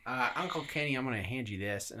 Uncle Kenny, I'm going to hand you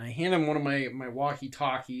this. And I hand him one of my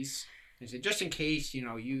walkie-talkies. I said, just in case,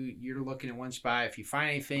 you're looking at one spot. If you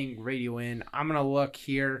find anything, radio in. I'm going to look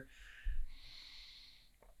here.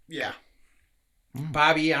 Yeah.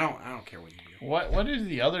 Bobby, I don't care what you do. What is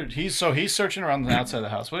the other... He's searching around the outside of the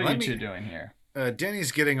house. What are you two doing here?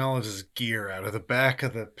 Denny's getting all of his gear out of the back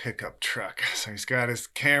of the pickup truck. So he's got his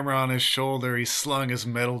camera on his shoulder. He's slung his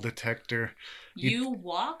metal detector. You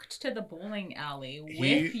walked to the bowling alley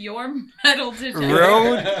with your metal detector.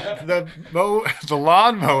 Rode the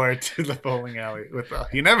lawnmower to the bowling alley.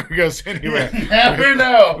 He never goes anywhere. Never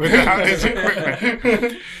know. Without his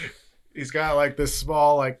equipment. He's got like this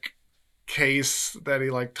small like case that he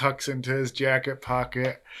like tucks into his jacket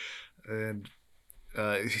pocket, and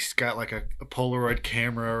he's got like a Polaroid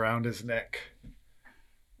camera around his neck.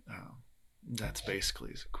 That's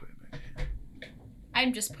basically his equipment.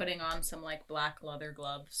 I'm just putting on some like black leather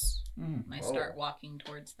gloves. I start walking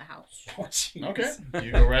towards the house. Okay.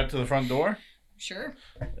 You go right up to the front door? Sure.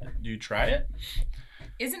 Do you try it?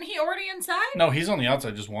 Isn't he already inside? No, he's on the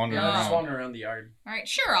outside just wandering around. Just wandering around the yard. All right,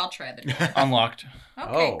 sure, I'll try the door. Unlocked.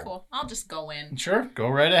 Okay, cool. I'll just go in. Sure, go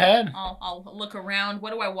right ahead. I'll look around.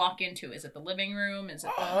 What do I walk into? Is it the living room? Is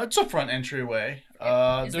it It's a front entryway.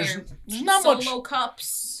 is There's there not solo much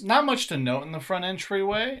cups? not much to note in the front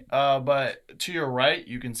entryway. But to your right,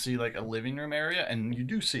 you can see like a living room area, and you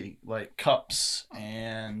do see like cups.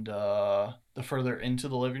 And the further into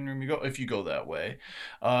the living room you go, if you go that way,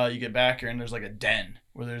 you get back here, and there's like a den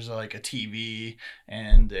where there's like a TV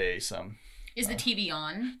and some. Is the TV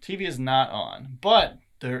on? TV is not on, but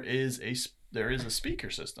there is a speaker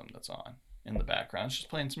system that's on in the background. It's just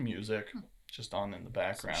playing some music, just on in the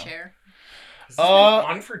background. Share. Has this been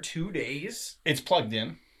on for 2 days? It's plugged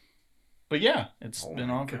in, but yeah, it's Oh been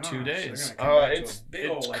my on for 2 gosh, days. they're gonna come back to It's a big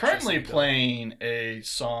old currently electricity bill. playing a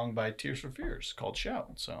song by Tears for Fears called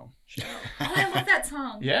 "Shout." So Oh, I love that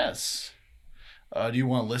song. yes. Do you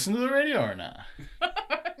want to listen to the radio or not? No.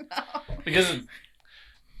 Because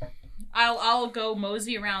I'll go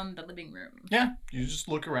mosey around the living room. yeah, you just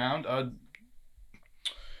look around.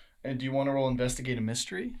 And do you want to roll investigate a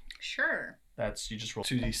mystery? Sure. You just roll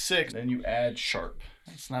 2d6, then you add sharp.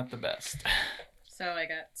 That's not the best. So I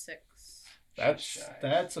got 6.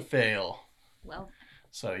 That's a fail. Well,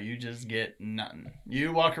 So you just get nothing.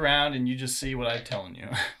 You walk around and you just see what I'm telling you.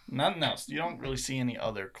 Nothing else. You don't really see any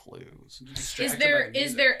other clues. is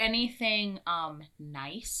there anything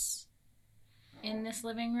nice in this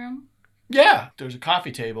living room? Yeah, there's a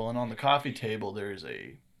coffee table, and on the coffee table there's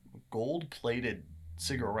a gold-plated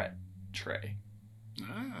cigarette tray.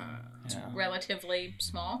 Yeah. Relatively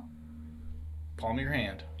small. Palm of your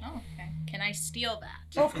hand. Oh, okay. Can I steal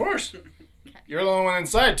that? Oh, of course. You're the only one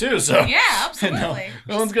inside too, so Yeah, absolutely.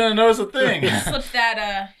 no one's gonna notice a thing. Slip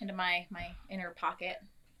that into my inner pocket.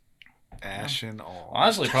 Ash and all.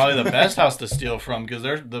 Honestly, probably the best house to steal from, because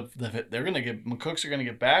McCooks are gonna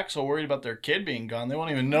get back so worried about their kid being gone they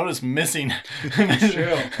won't even notice missing.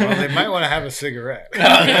 True. Well, they might want to have a cigarette.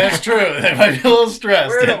 That's true. They might be a little stressed.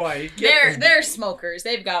 Where do I get They're smokers.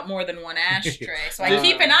 They've got more than one ashtray, so I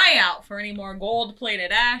keep an eye out for any more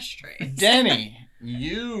gold-plated ashtrays. Denny,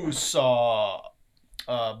 you saw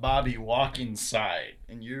Bobby walk inside,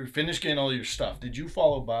 and you finished getting all your stuff. Did you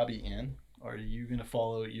follow Bobby in, or are you gonna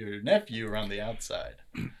follow your nephew around the outside?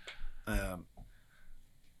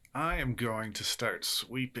 I am going to start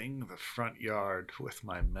sweeping the front yard with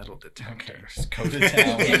my metal detector. Okay, just go to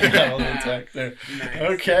town with the metal detector. Nice.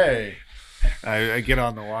 Okay. I get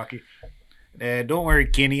on the walkie. Don't worry,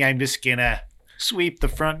 Kenny. I'm just gonna sweep the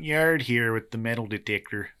front yard here with the metal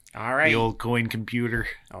detector. All right. The old coin computer.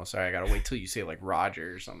 Oh, sorry. I gotta wait till you say like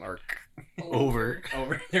Roger or something. Or Over.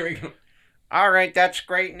 There we go. All right, that's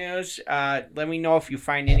great news. Let me know if you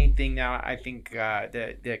find anything now. I think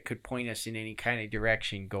that could point us in any kind of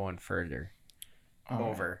direction going further.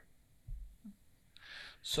 Over.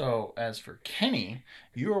 So, as for Kenny,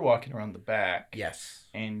 you are walking around the back. Yes.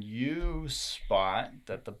 And you spot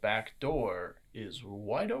that the back door is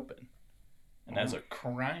wide open and has a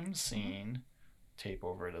crime scene tape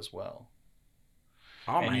over it as well.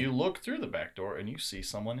 Oh and you look through the back door and you see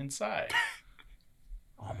someone inside.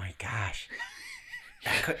 Oh my gosh.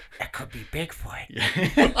 That could be Bigfoot.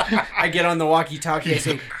 Yeah. I get on the walkie-talkie. I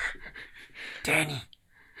say, Danny,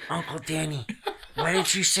 Uncle Danny, what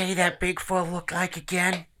did you say that Bigfoot looked like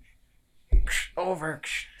again? Over.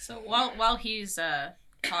 So while he's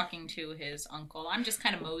talking to his uncle, I'm just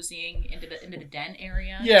kind of moseying into the den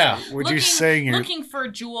area. Yeah. What you're saying here? Looking for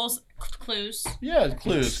jewels, clues. Yeah,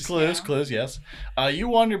 clues, yes. You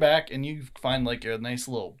wander back and you find like a nice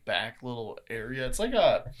little area. It's like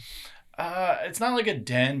it's not like a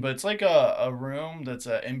den, but it's like a room that's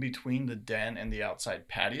in between the den and the outside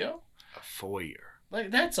patio. A foyer.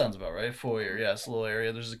 Like that sounds about right. Foyer, yes, a little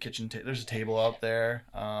area. There's a kitchen. There's a table out there,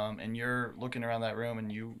 and you're looking around that room, and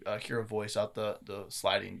you hear a voice out the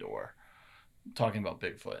sliding door, talking about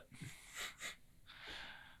Bigfoot.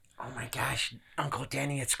 Oh my gosh, Uncle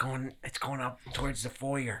Danny, it's going up towards the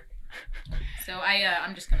foyer. So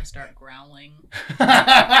I'm just gonna start growling.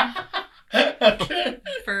 Okay.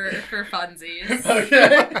 For funsies.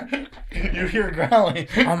 Okay. You hear growling.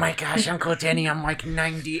 Oh my gosh, Uncle Danny, I'm like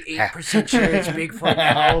 98% sure it's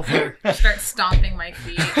Bigfoot. Over. Start stomping my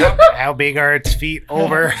feet. How big are its feet?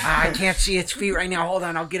 Over. I can't see its feet right now. Hold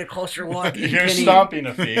on, I'll get a closer look. You're stomping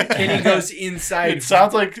a feet. Kenny goes inside. It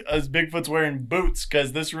sounds like Bigfoot's wearing boots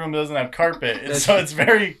because this room doesn't have carpet. And so it's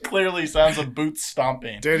very clearly sounds of boots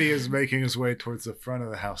stomping. Danny is making his way towards the front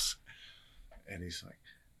of the house. And he's like,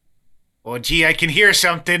 oh, gee, I can hear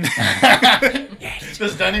something.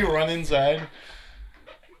 Does Denny run inside?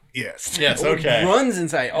 Yes. Yes, okay. Runs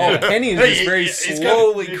inside. Oh, Kenny is just very He's got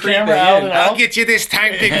slowly the creeping camera out in. and I'll get you this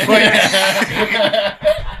time, Bigfoot.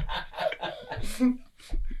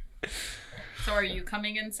 So are you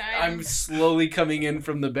coming inside? I'm slowly coming in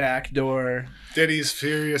from the back door. Danny's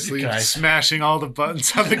furiously You guys. smashing all the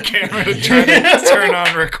buttons on the camera to try to turn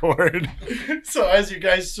on record. So as you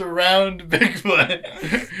guys surround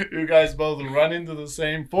Bigfoot, you guys both run into the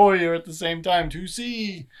same foyer at the same time to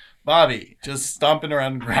see Bobby just stomping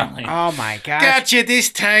around and growling. Oh my gosh. Gotcha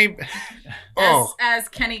this time. Oh, As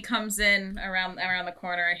Kenny comes in around the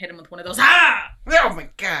corner, I hit him with one of those. Ah! Oh my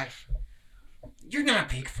gosh. You're not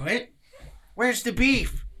Bigfoot. Where's the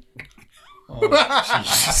beef? Oh,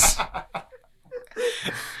 Jesus.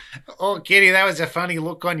 oh, Kitty, that was a funny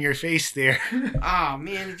look on your face there. Oh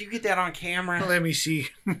man, did you get that on camera? Let me see.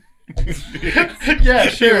 Yeah,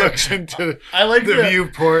 She sure. looks into I like the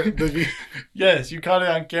viewport. Yes, you caught it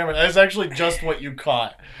on camera. That's actually just what you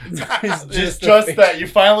caught. It's Just just the that you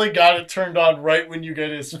finally got it turned on right when you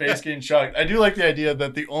get his face getting shocked. I do like the idea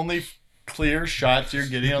that the only clear shots you're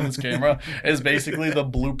getting on this camera is basically the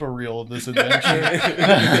blooper reel of this adventure.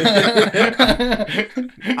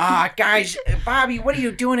 Guys, Bobby, what are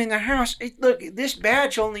you doing in the house? Look, this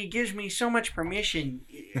badge only gives me so much permission.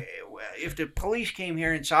 If the police came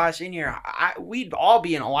here and saw us in here, we'd all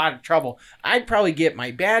be in a lot of trouble. I'd probably get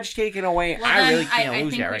my badge taken away. Well, I then really can't I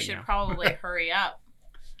lose think that we right should now. probably hurry up.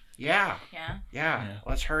 Yeah, Yeah.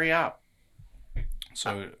 let's hurry up.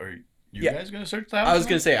 So are you Yeah. guys going to search the house? I was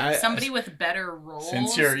gonna say, Somebody with better rolls.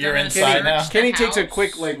 Since you're gonna inside search now. the Kenny takes a house.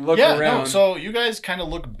 quick look Yeah, around. no, so you guys kind of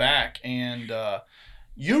look back and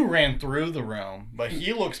you ran through the room, but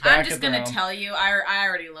he looks back I'm just at the gonna room. tell you, I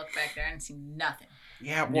already looked back there and see nothing.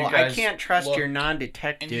 Yeah, You well, I guys can't trust look, your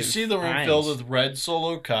non-detective And you see the room eyes. filled with red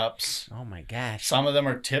Solo cups. Oh my gosh. Some of them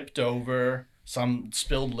are tipped over, some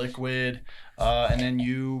spilled liquid, and then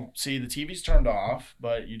you see the TV's turned off,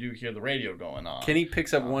 but you do hear the radio going on. Kenny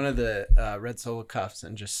picks up one of the red Solo cuffs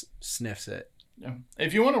and just sniffs it. Yeah.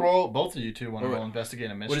 If you want to roll, both of you two want to What- roll investigate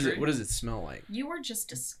a What mystery. is it? What does it smell like? You were just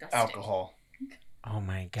disgusting. Alcohol. Oh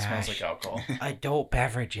my It smells gosh. like alcohol. Adult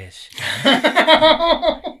beverages.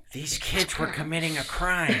 These kids were committing a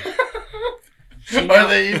crime. Are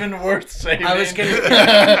they even worth saving? I was gonna.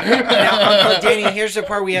 Now, Uncle Danny, here's the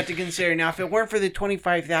part we have to consider. Now, if it weren't for the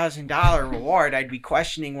 $25,000 reward, I'd be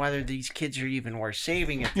questioning whether these kids are even worth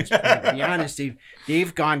saving at this point. To be honest,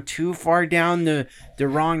 they've gone too far down the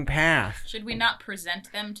wrong path. Should we not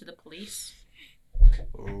present them to the police?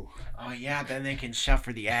 Ooh. Oh, yeah, then they can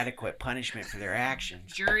suffer the adequate punishment for their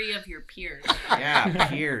actions. Jury of your peers. Yeah,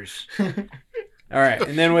 peers. All right,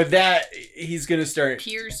 and then with that, he's gonna start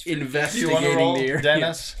Peers. Do you want investigating to roll, the area.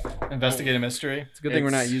 Dennis? Investigate a mystery. It's a good thing we're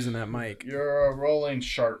not using that mic. You're rolling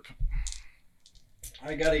sharp.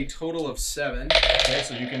 I got a total of 7. Okay,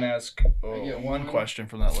 so you can ask get one one. question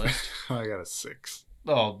from that list. I got a 6.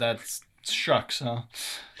 Oh, that's shucks, huh?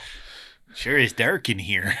 Sure is dark in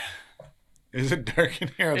here. Is it dark in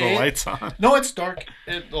here? Are the lights on? No, it's dark.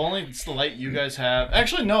 It's the light you guys have.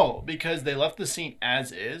 Actually, no, because they left the scene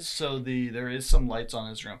as is, so there is some lights on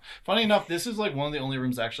this room. Funny enough, this is like one of the only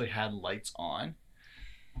rooms that actually had lights on.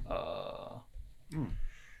 I'm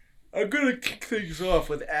gonna kick things off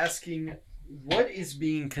with asking, what is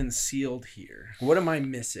being concealed here? What am I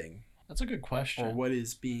missing? That's a good question. Or what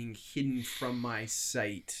is being hidden from my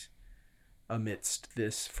sight amidst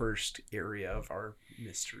this first area of our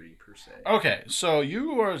mystery, per se? Okay, so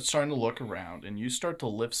you are starting to look around, and you start to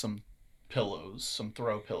lift some pillows, some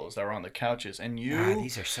throw pillows that were on the couches, and you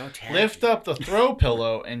These are so tacky. lift up the throw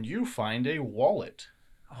pillow, and you find a wallet.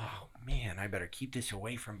 Oh, man, I better keep this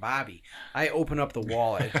away from Bobby. I open up the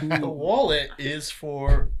wallet. The wallet is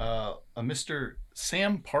for a Mr.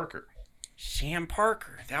 Sam Parker. Sam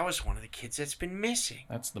Parker. That was one of the kids that's been missing.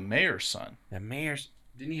 That's the mayor's son. The mayor's...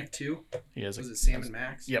 Didn't he have 2? He has Was it Sam and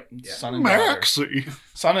Max? Yep, Yeah. son and daughter. Maxie.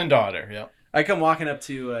 Son and daughter, yep. I come walking up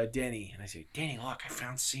to Denny. And I say, Danny, look, I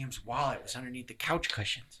found Sam's wallet. It was underneath the couch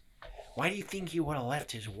cushions. Why do you think he would have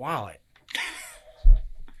left his wallet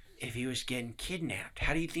if he was getting kidnapped?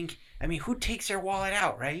 How do you think... I mean, who takes their wallet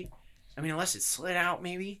out, right? I mean, unless it's slid out,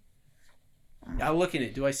 maybe? I look in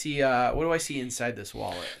it. Do I see, what do I see inside this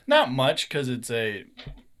wallet? Not much, because it's a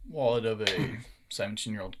wallet of a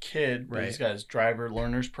 17-year-old kid. But he's Right. got his driver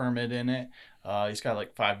learner's permit in it. He's got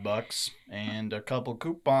like $5 and a couple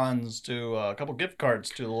coupons to a couple gift cards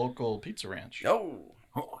to the local pizza ranch. Oh.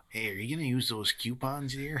 Oh, hey, are you going to use those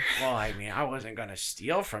coupons here? Well, I mean, I wasn't going to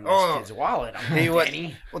steal from this Oh. kid's wallet. Hey, what?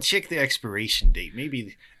 Danny. Well, check the expiration date.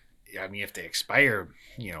 Maybe, I mean, if they expire,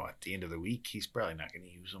 at the end of the week, he's probably not going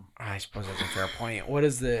to use them. I suppose that's a fair point. What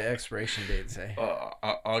does the expiration date say?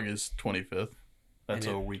 August 25th. That's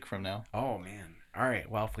And a week from now. Oh, man. All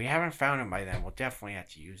right. Well, if we haven't found him by then, we'll definitely have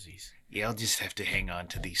to use these. Yeah, I'll just have to hang on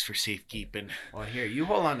to these for safekeeping. Well, here, you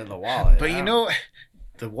hold on to the wallet. But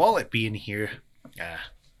the wallet being here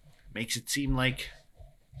makes it seem like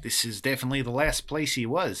this is definitely the last place he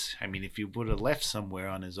was. I mean, if he would have left somewhere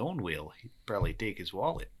on his own will, he'd probably take his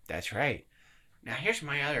wallet. That's right. Now, here's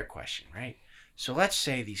my other question, right? So let's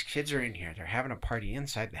say these kids are in here. They're having a party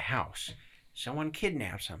inside the house. Someone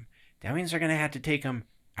kidnaps them. That means they're going to have to take them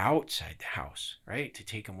outside the house, right? To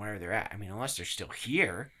take them where they're at. I mean, unless they're still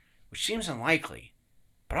here, which seems unlikely,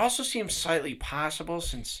 but also seems slightly possible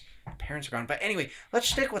since parents are gone. But anyway, let's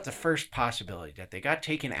stick with the first possibility, that they got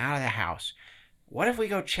taken out of the house. What if we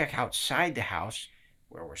go check outside the house,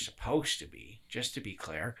 where we're supposed to be, just to be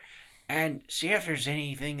clear, and see if there's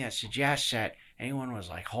anything that suggests that anyone was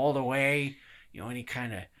like hauled away, any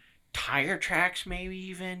kind of tire tracks maybe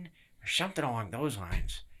even, or something along those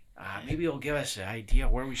lines. Maybe it'll give us an idea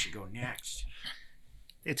where we should go next.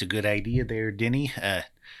 It's a good idea there, Denny.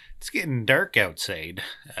 It's getting dark outside.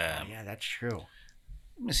 Yeah, that's true.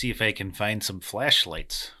 Let me see if I can find some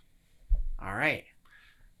flashlights. All right.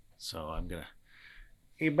 So I'm going to...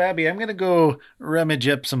 Hey, Bobby, I'm going to go rummage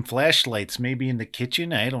up some flashlights, maybe in the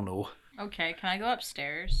kitchen. I don't know. Okay, can I go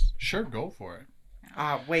upstairs? Sure, go for it.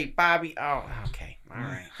 Wait, Bobby. Oh, okay. All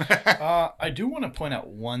right. I do want to point out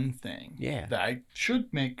one thing Yeah. that I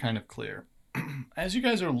should make kind of clear. As you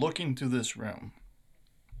guys are looking through this room,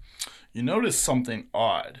 you notice something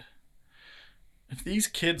odd. If these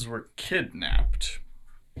kids were kidnapped,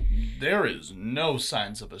 there is no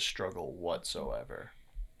signs of a struggle whatsoever.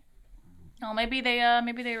 Oh, maybe they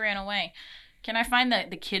ran away. Can I find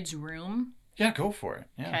the kid's room? Yeah, go for it.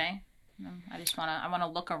 Yeah. Okay. I wanna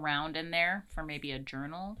look around in there for maybe a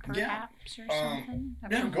journal, perhaps, or something.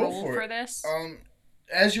 Have yeah, to go roll for it. this.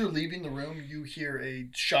 As you're leaving the room, you hear a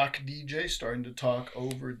shock DJ starting to talk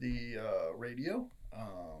over the radio.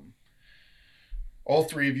 All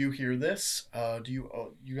three of you hear this. Do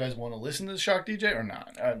you guys want to listen to the shock DJ or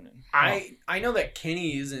not? I know that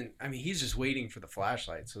Kenny isn't. I mean, he's just waiting for the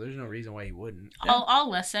flashlight, so there's no reason why he wouldn't. Yeah.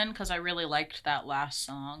 I'll listen because I really liked that last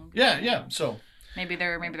song. Yeah. So. Maybe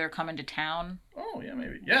they're coming to town. Oh yeah,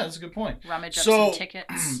 maybe. Yeah, that's a good point. Rummage up some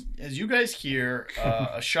tickets. As you guys hear,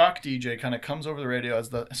 a shock DJ kind of comes over the radio as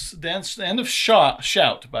the end of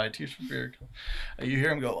shout by Tears for Fears. You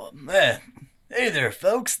hear him go, "Hey there,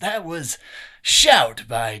 folks! That was Shout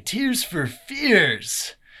by Tears for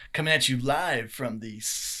Fears. coming at you live from the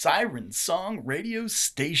Siren Song radio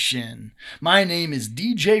station. My name is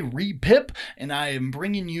DJ Repip, and I am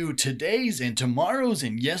bringing you today's and tomorrow's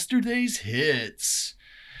and yesterday's hits.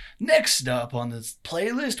 Next up on this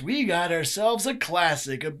playlist, we got ourselves a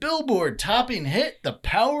classic, a Billboard topping hit, The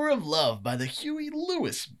Power of Love by the Huey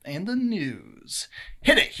Lewis and the News.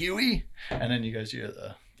 Hit it, Huey! And then you guys hear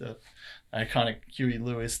the iconic Huey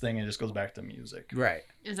Lewis thing, and it just goes back to music. Right.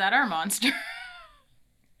 Is that our monster?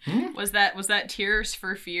 Was that Tears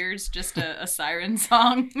for Fears just a siren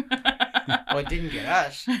song? Well, it didn't get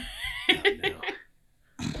us. No.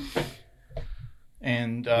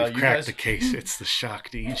 And We've you cracked guys, the case. It's the shock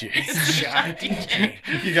DJ. Shock DJ.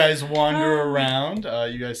 you guys wander around.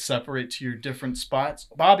 You guys separate to your different spots.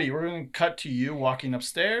 Bobby, we're going to cut to you walking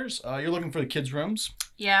upstairs. You're looking for the kids' rooms.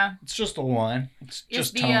 Yeah. It's just the one. It's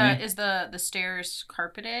just Is Tony. the stairs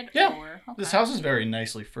carpeted? Yeah. Or, okay. This house is very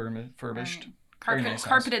nicely furbished. Very nice house.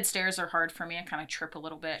 Carpeted stairs are hard for me. I kind of trip a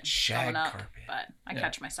little bit Shag going up, carpet. but I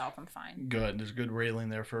catch myself. I'm fine. Good. There's good railing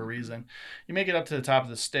there for a reason. You make it up to the top of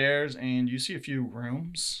the stairs, and you see a few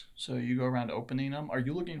rooms. So you go around opening them. Are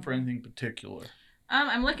you looking for anything particular?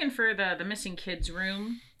 I'm looking for the missing kids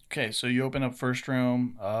room. Okay, so you open up first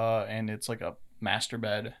room, and it's like a master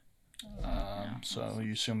bed. So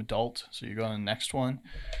you assume adult. So you go on the next one,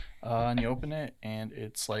 and you open it, and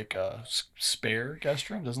it's like a spare guest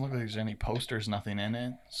room. Doesn't look like there's any posters, nothing in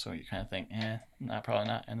it. So you kind of think, nah, probably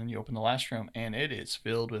not. And then you open the last room, and it is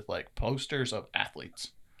filled with like posters of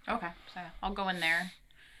athletes. Okay, so I'll go in there.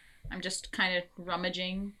 I'm just kind of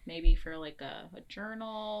rummaging, maybe for like a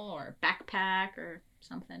journal or a backpack or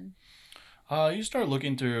something. You start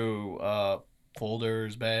looking through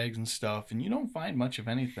folders, bags, and stuff, and you don't find much of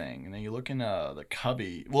anything. And then you look in the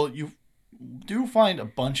cubby. Well, you do find a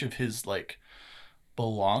bunch of his like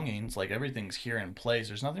belongings, like everything's here in place.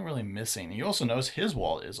 There's nothing really missing. And you also notice his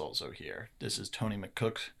wallet is also here. This is Tony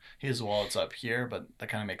McCook's. His wallet's up here, but that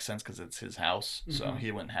kind of makes sense because it's his house, so he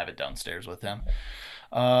wouldn't have it downstairs with him.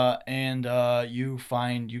 And you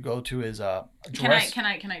go to his dress. Can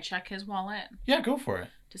I check his wallet? Yeah, go for it.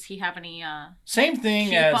 Does he have any Same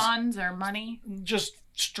thing coupons or money? just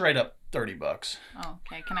straight up $30. Oh,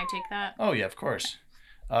 okay. Can I take that? Oh yeah, of course.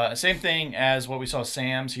 Same thing as what we saw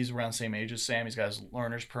Sam's. He's around the same age as Sam. He's got his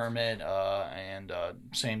learner's permit, and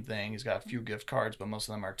same thing. He's got a few gift cards, but most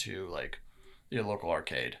of them are to like the local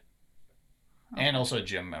arcade, and also a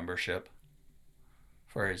gym membership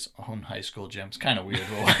for his own high school gym. It's kind of weird.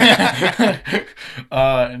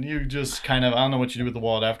 And you just kind of, I don't know what you do with the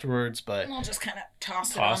wallet afterwards, but I'll just kind of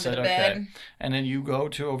toss it onto the bed. Okay. And then you go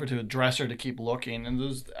over to a dresser to keep looking, and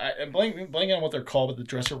there's I'm blanking on what they're called, but the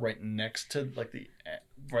dresser right next to like the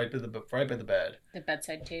right by the bed. The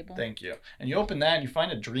bedside table. Thank you. And you open that and you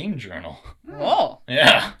find a dream journal. Whoa.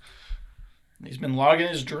 Yeah. He's been logging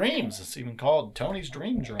his dreams. It's even called Tony's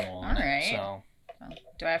Dream Journal. All right. So.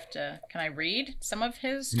 Do I have to? Can I read some of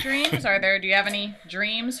his dreams? Do you have any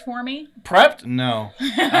dreams for me? Prepped? No.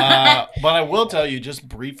 But I will tell you, just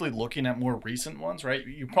briefly looking at more recent ones, right?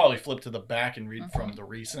 You probably flip to the back and read from the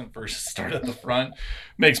recent versus start at the front.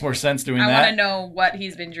 Makes more sense doing that. I want to know what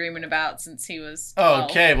he's been dreaming about since he was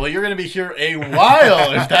 12. Okay, well, you're going to be here a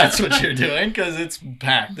while if that's what you're doing, because it's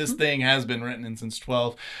packed. This thing has been written in since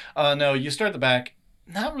 12. No, you start at the back.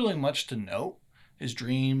 Not really much to note. His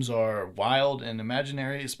dreams are wild and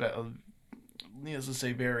imaginary, needless to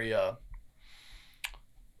say, very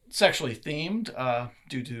sexually themed,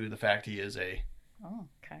 due to the fact he is a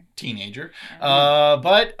teenager.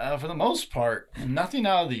 But for the most part, nothing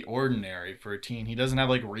out of the ordinary for a teen. He doesn't have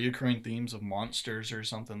like reoccurring themes of monsters or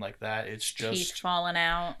something like that. It's just teeth falling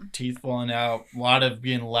out. A lot of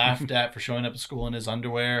being laughed at for showing up at school in his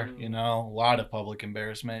underwear. You know, a lot of public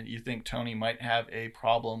embarrassment. You think Tony might have a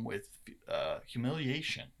problem with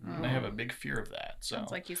humiliation. He might have a big fear of that. So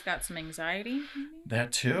sounds like he's got some anxiety.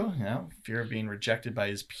 That too, fear of being rejected by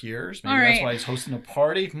his peers. Maybe All that's right. why he's hosting a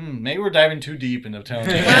party. Maybe we're diving too deep into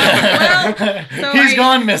Tony. So He's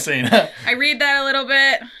gone missing. I read that a little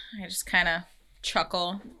bit. I just kind of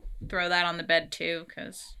chuckle, throw that on the bed too,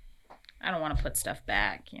 because I don't want to put stuff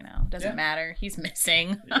back. Doesn't matter. He's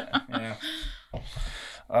missing. Yeah.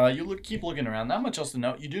 You keep looking around. Not much else to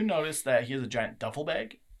note. You do notice that he has a giant duffel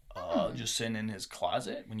bag, just sitting in his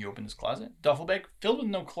closet. When you open his closet, duffel bag filled with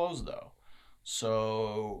no clothes though.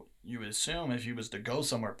 So you would assume if he was to go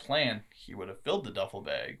somewhere planned, he would have filled the duffel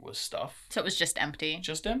bag with stuff. So it was just empty.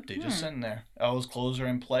 Just empty, just sitting there. All his clothes are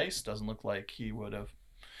in place. Doesn't look like he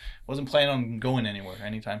wasn't planning on going anywhere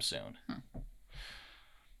anytime soon.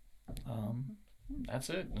 That's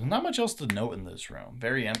it. There's not much else to note in this room.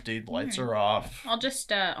 Very empty. The lights are off. I'll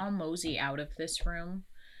just I'll mosey out of this room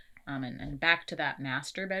And back to that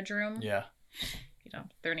master bedroom. Yeah. You know,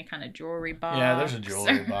 is there any kind of jewelry box? Yeah, there's a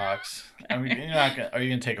jewelry box. I mean, are you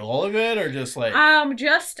gonna take all of it or just like?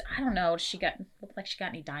 Just I don't know. Look like she got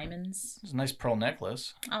any diamonds? It's a nice pearl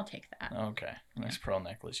necklace. I'll take that. Okay, nice pearl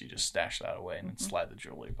necklace. You just stash that away and then slide the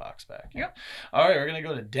jewelry box back. Yep. All right, we're gonna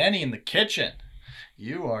go to Denny in the kitchen.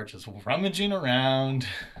 You are just rummaging around.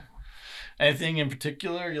 Anything in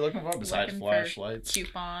particular you're looking for besides flashlights?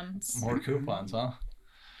 Coupons. More coupons, huh?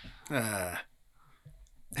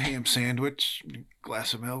 Ham sandwich,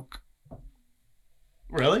 glass of milk.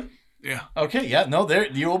 Really? Yeah. Okay, yeah. No, there.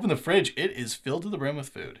 You open the fridge, it is filled to the brim with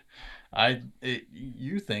food.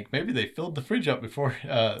 You think maybe they filled the fridge up before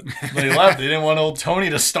they left. They didn't want old Tony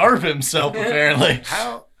to starve himself, apparently.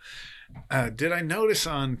 How did I notice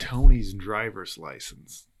on Tony's driver's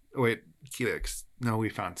license? Wait, Felix. No, we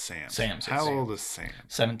found Sam. Sam's. How old is Sam?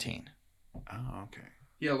 17. Oh, okay.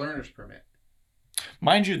 Yeah, learner's permit.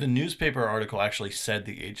 Mind you, the newspaper article actually said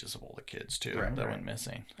the ages of all the kids, too. Right, that right. went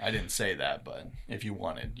missing. I didn't say that, but if you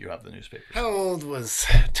wanted, you have the newspaper. How old was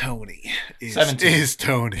Tony? 17. Is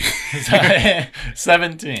Tony.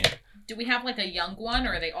 17. Do we have like a young one,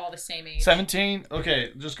 or are they all the same age? 17.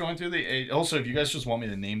 Okay, just going through the age. Also, if you guys just want me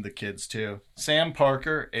to name the kids too. Sam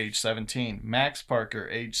Parker, age 17. Max Parker,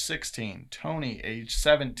 age 16. Tony, age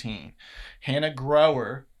 17. Hannah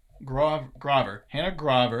Grover,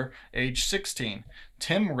 age 16.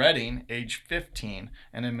 Tim Redding, age 15.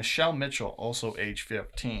 And then Michelle Mitchell, also age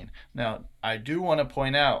 15. Now, I do want to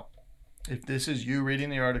point out, if this is you reading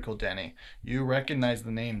the article, Denny, you recognize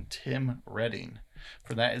the name Tim Redding.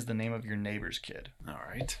 For that is the name of your neighbor's kid. All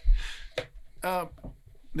right.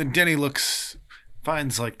 Then Denny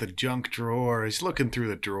finds like the junk drawer. He's looking through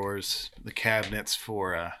the drawers, the cabinets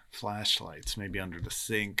for flashlights, maybe under the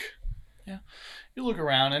sink. Yeah. You look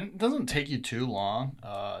around and it doesn't take you too long.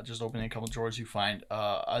 Just opening a couple drawers, you find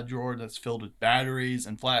a drawer that's filled with batteries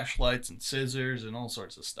and flashlights and scissors and all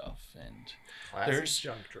sorts of stuff. And there's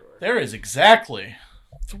junk drawer. there is exactly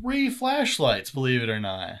 3 flashlights, believe it or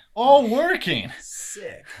not, all working.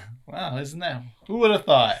 Sick. Wow, isn't that? Who would have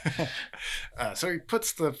thought? So he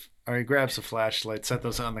grabs the flashlight, set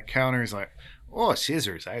those on the counter. He's like, "Oh,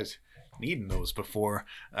 scissors! I was needing those before."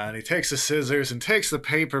 And he takes the scissors and takes the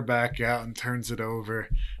paper back out and turns it over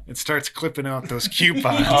and starts clipping out those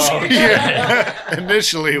coupons. Oh, Yeah.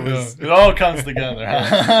 Initially, it was. It all comes together.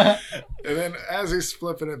 Huh? And then as he's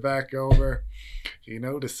flipping it back over, he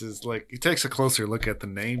notices, he takes a closer look at the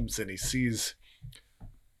names and he sees,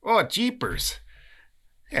 oh, jeepers.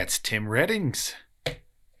 That's Tim Redding's.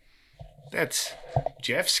 That's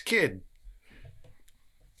Jeff's kid.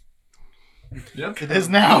 Yep, it is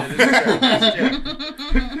now. Jeff.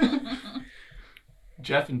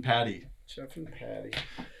 Jeff and Patty. Jeff and Patty.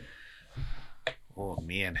 Oh,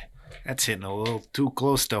 man. That's hitting a little too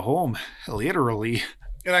close to home, literally.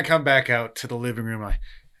 And I come back out to the living room. I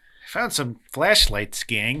found some flashlights,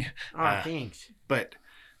 gang. Oh, thanks. But,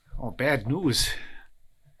 bad news.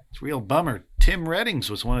 It's a real bummer. Tim Reddings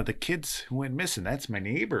was one of the kids who went missing. That's my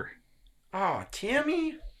neighbor. Oh,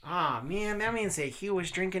 Timmy? Oh, man, that means that he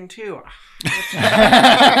was drinking too.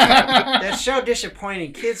 That's so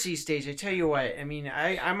disappointing. Kids these days, I tell you what, I mean,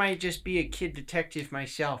 I might just be a kid detective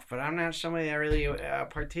myself, but I'm not somebody that really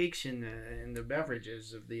partakes in the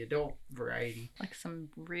beverages of the adult variety. Like some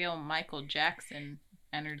real Michael Jackson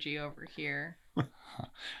energy over here.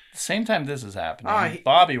 Same time this is happening,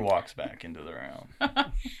 Bobby walks back into the room.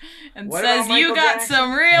 And What says, about you Michael got Jackson?"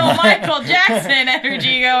 some real Michael Jackson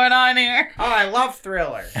energy going on here. Oh, I love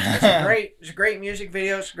Thriller. It's a great music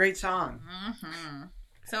video. It's a great song. Mm-hmm.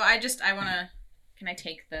 So I want to, can I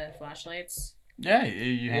take the flashlights? Yeah,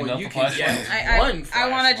 you hand Well, out you the can flashlight. get one I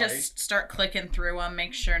want to flashlight. just start clicking through them,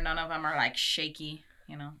 make sure none of them are like shaky,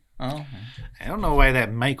 Oh, I don't know why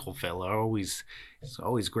that Michael fella is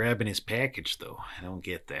always grabbing his package, though. I don't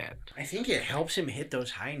get that. I think it helps him hit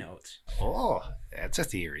those high notes. Oh, that's a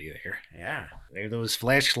theory there. Yeah. Are those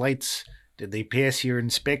flashlights? Did they pass your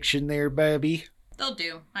inspection there, Bobby? They'll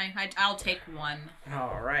do. I'll take one.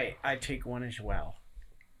 All right. I take one as well.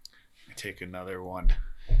 I take another one.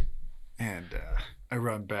 And I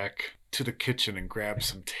run back to the kitchen and grab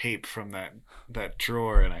some tape from that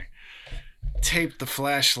drawer, and I tape the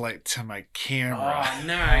flashlight to my camera. Oh,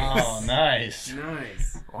 nice. Oh, nice.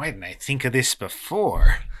 Nice. Why didn't I think of this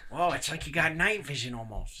before? Oh, it's like you got night vision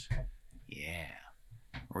almost. Yeah.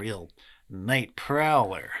 Real night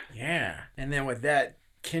prowler. Yeah. And then with that,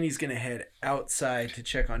 Kenny's going to head outside to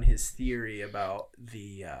check on his theory about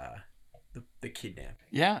the kidnapping.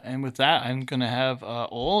 Yeah, and with that, I'm going to have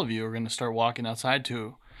all of you are going to start walking outside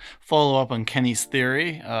to follow up on Kenny's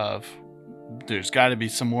theory of there's got to be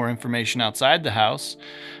some more information outside the house.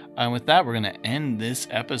 And with that, we're going to end this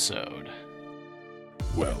episode.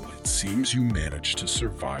 Well, it seems you managed to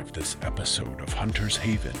survive this episode of Hunter's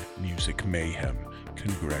Haven Music Mayhem.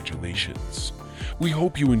 Congratulations. We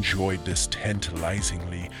hope you enjoyed this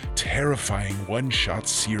tantalizingly terrifying one-shot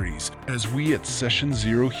series as we at Session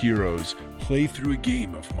Zero Heroes play through a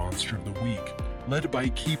game of Monster of the Week, led by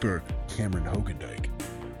Keeper Cameron Hogendijk.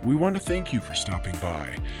 We want to thank you for stopping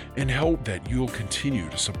by and hope that you'll continue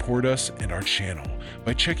to support us and our channel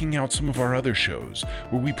by checking out some of our other shows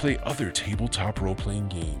where we play other tabletop role-playing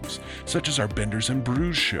games, such as our Benders and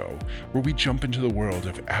Brews show, where we jump into the world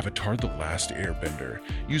of Avatar: The Last Airbender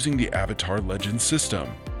using the Avatar Legends system.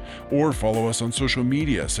 Or follow us on social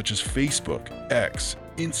media such as Facebook, X,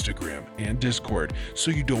 Instagram, and Discord so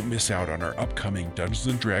you don't miss out on our upcoming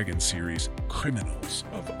Dungeons & Dragons series, Criminals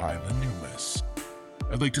of Isla Numis.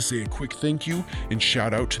 I'd like to say a quick thank you and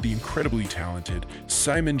shout out to the incredibly talented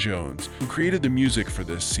Simon Jones, who created the music for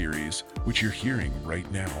this series, which you're hearing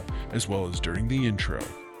right now, as well as during the intro.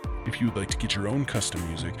 If you would like to get your own custom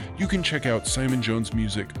music, you can check out Simon Jones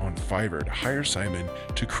Music on Fiverr to hire Simon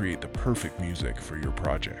to create the perfect music for your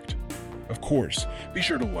project. Of course, be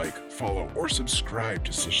sure to like, follow, or subscribe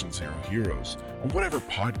to Session Zero Heroes on whatever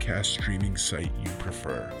podcast streaming site you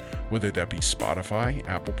prefer, whether that be Spotify,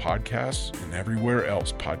 Apple Podcasts, and everywhere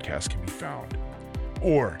else podcasts can be found.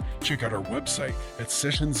 Or check out our website at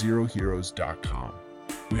sessionzeroheroes.com.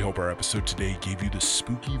 We hope our episode today gave you the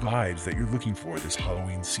spooky vibes that you're looking for this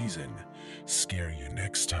Halloween season. Scare you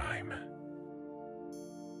next time.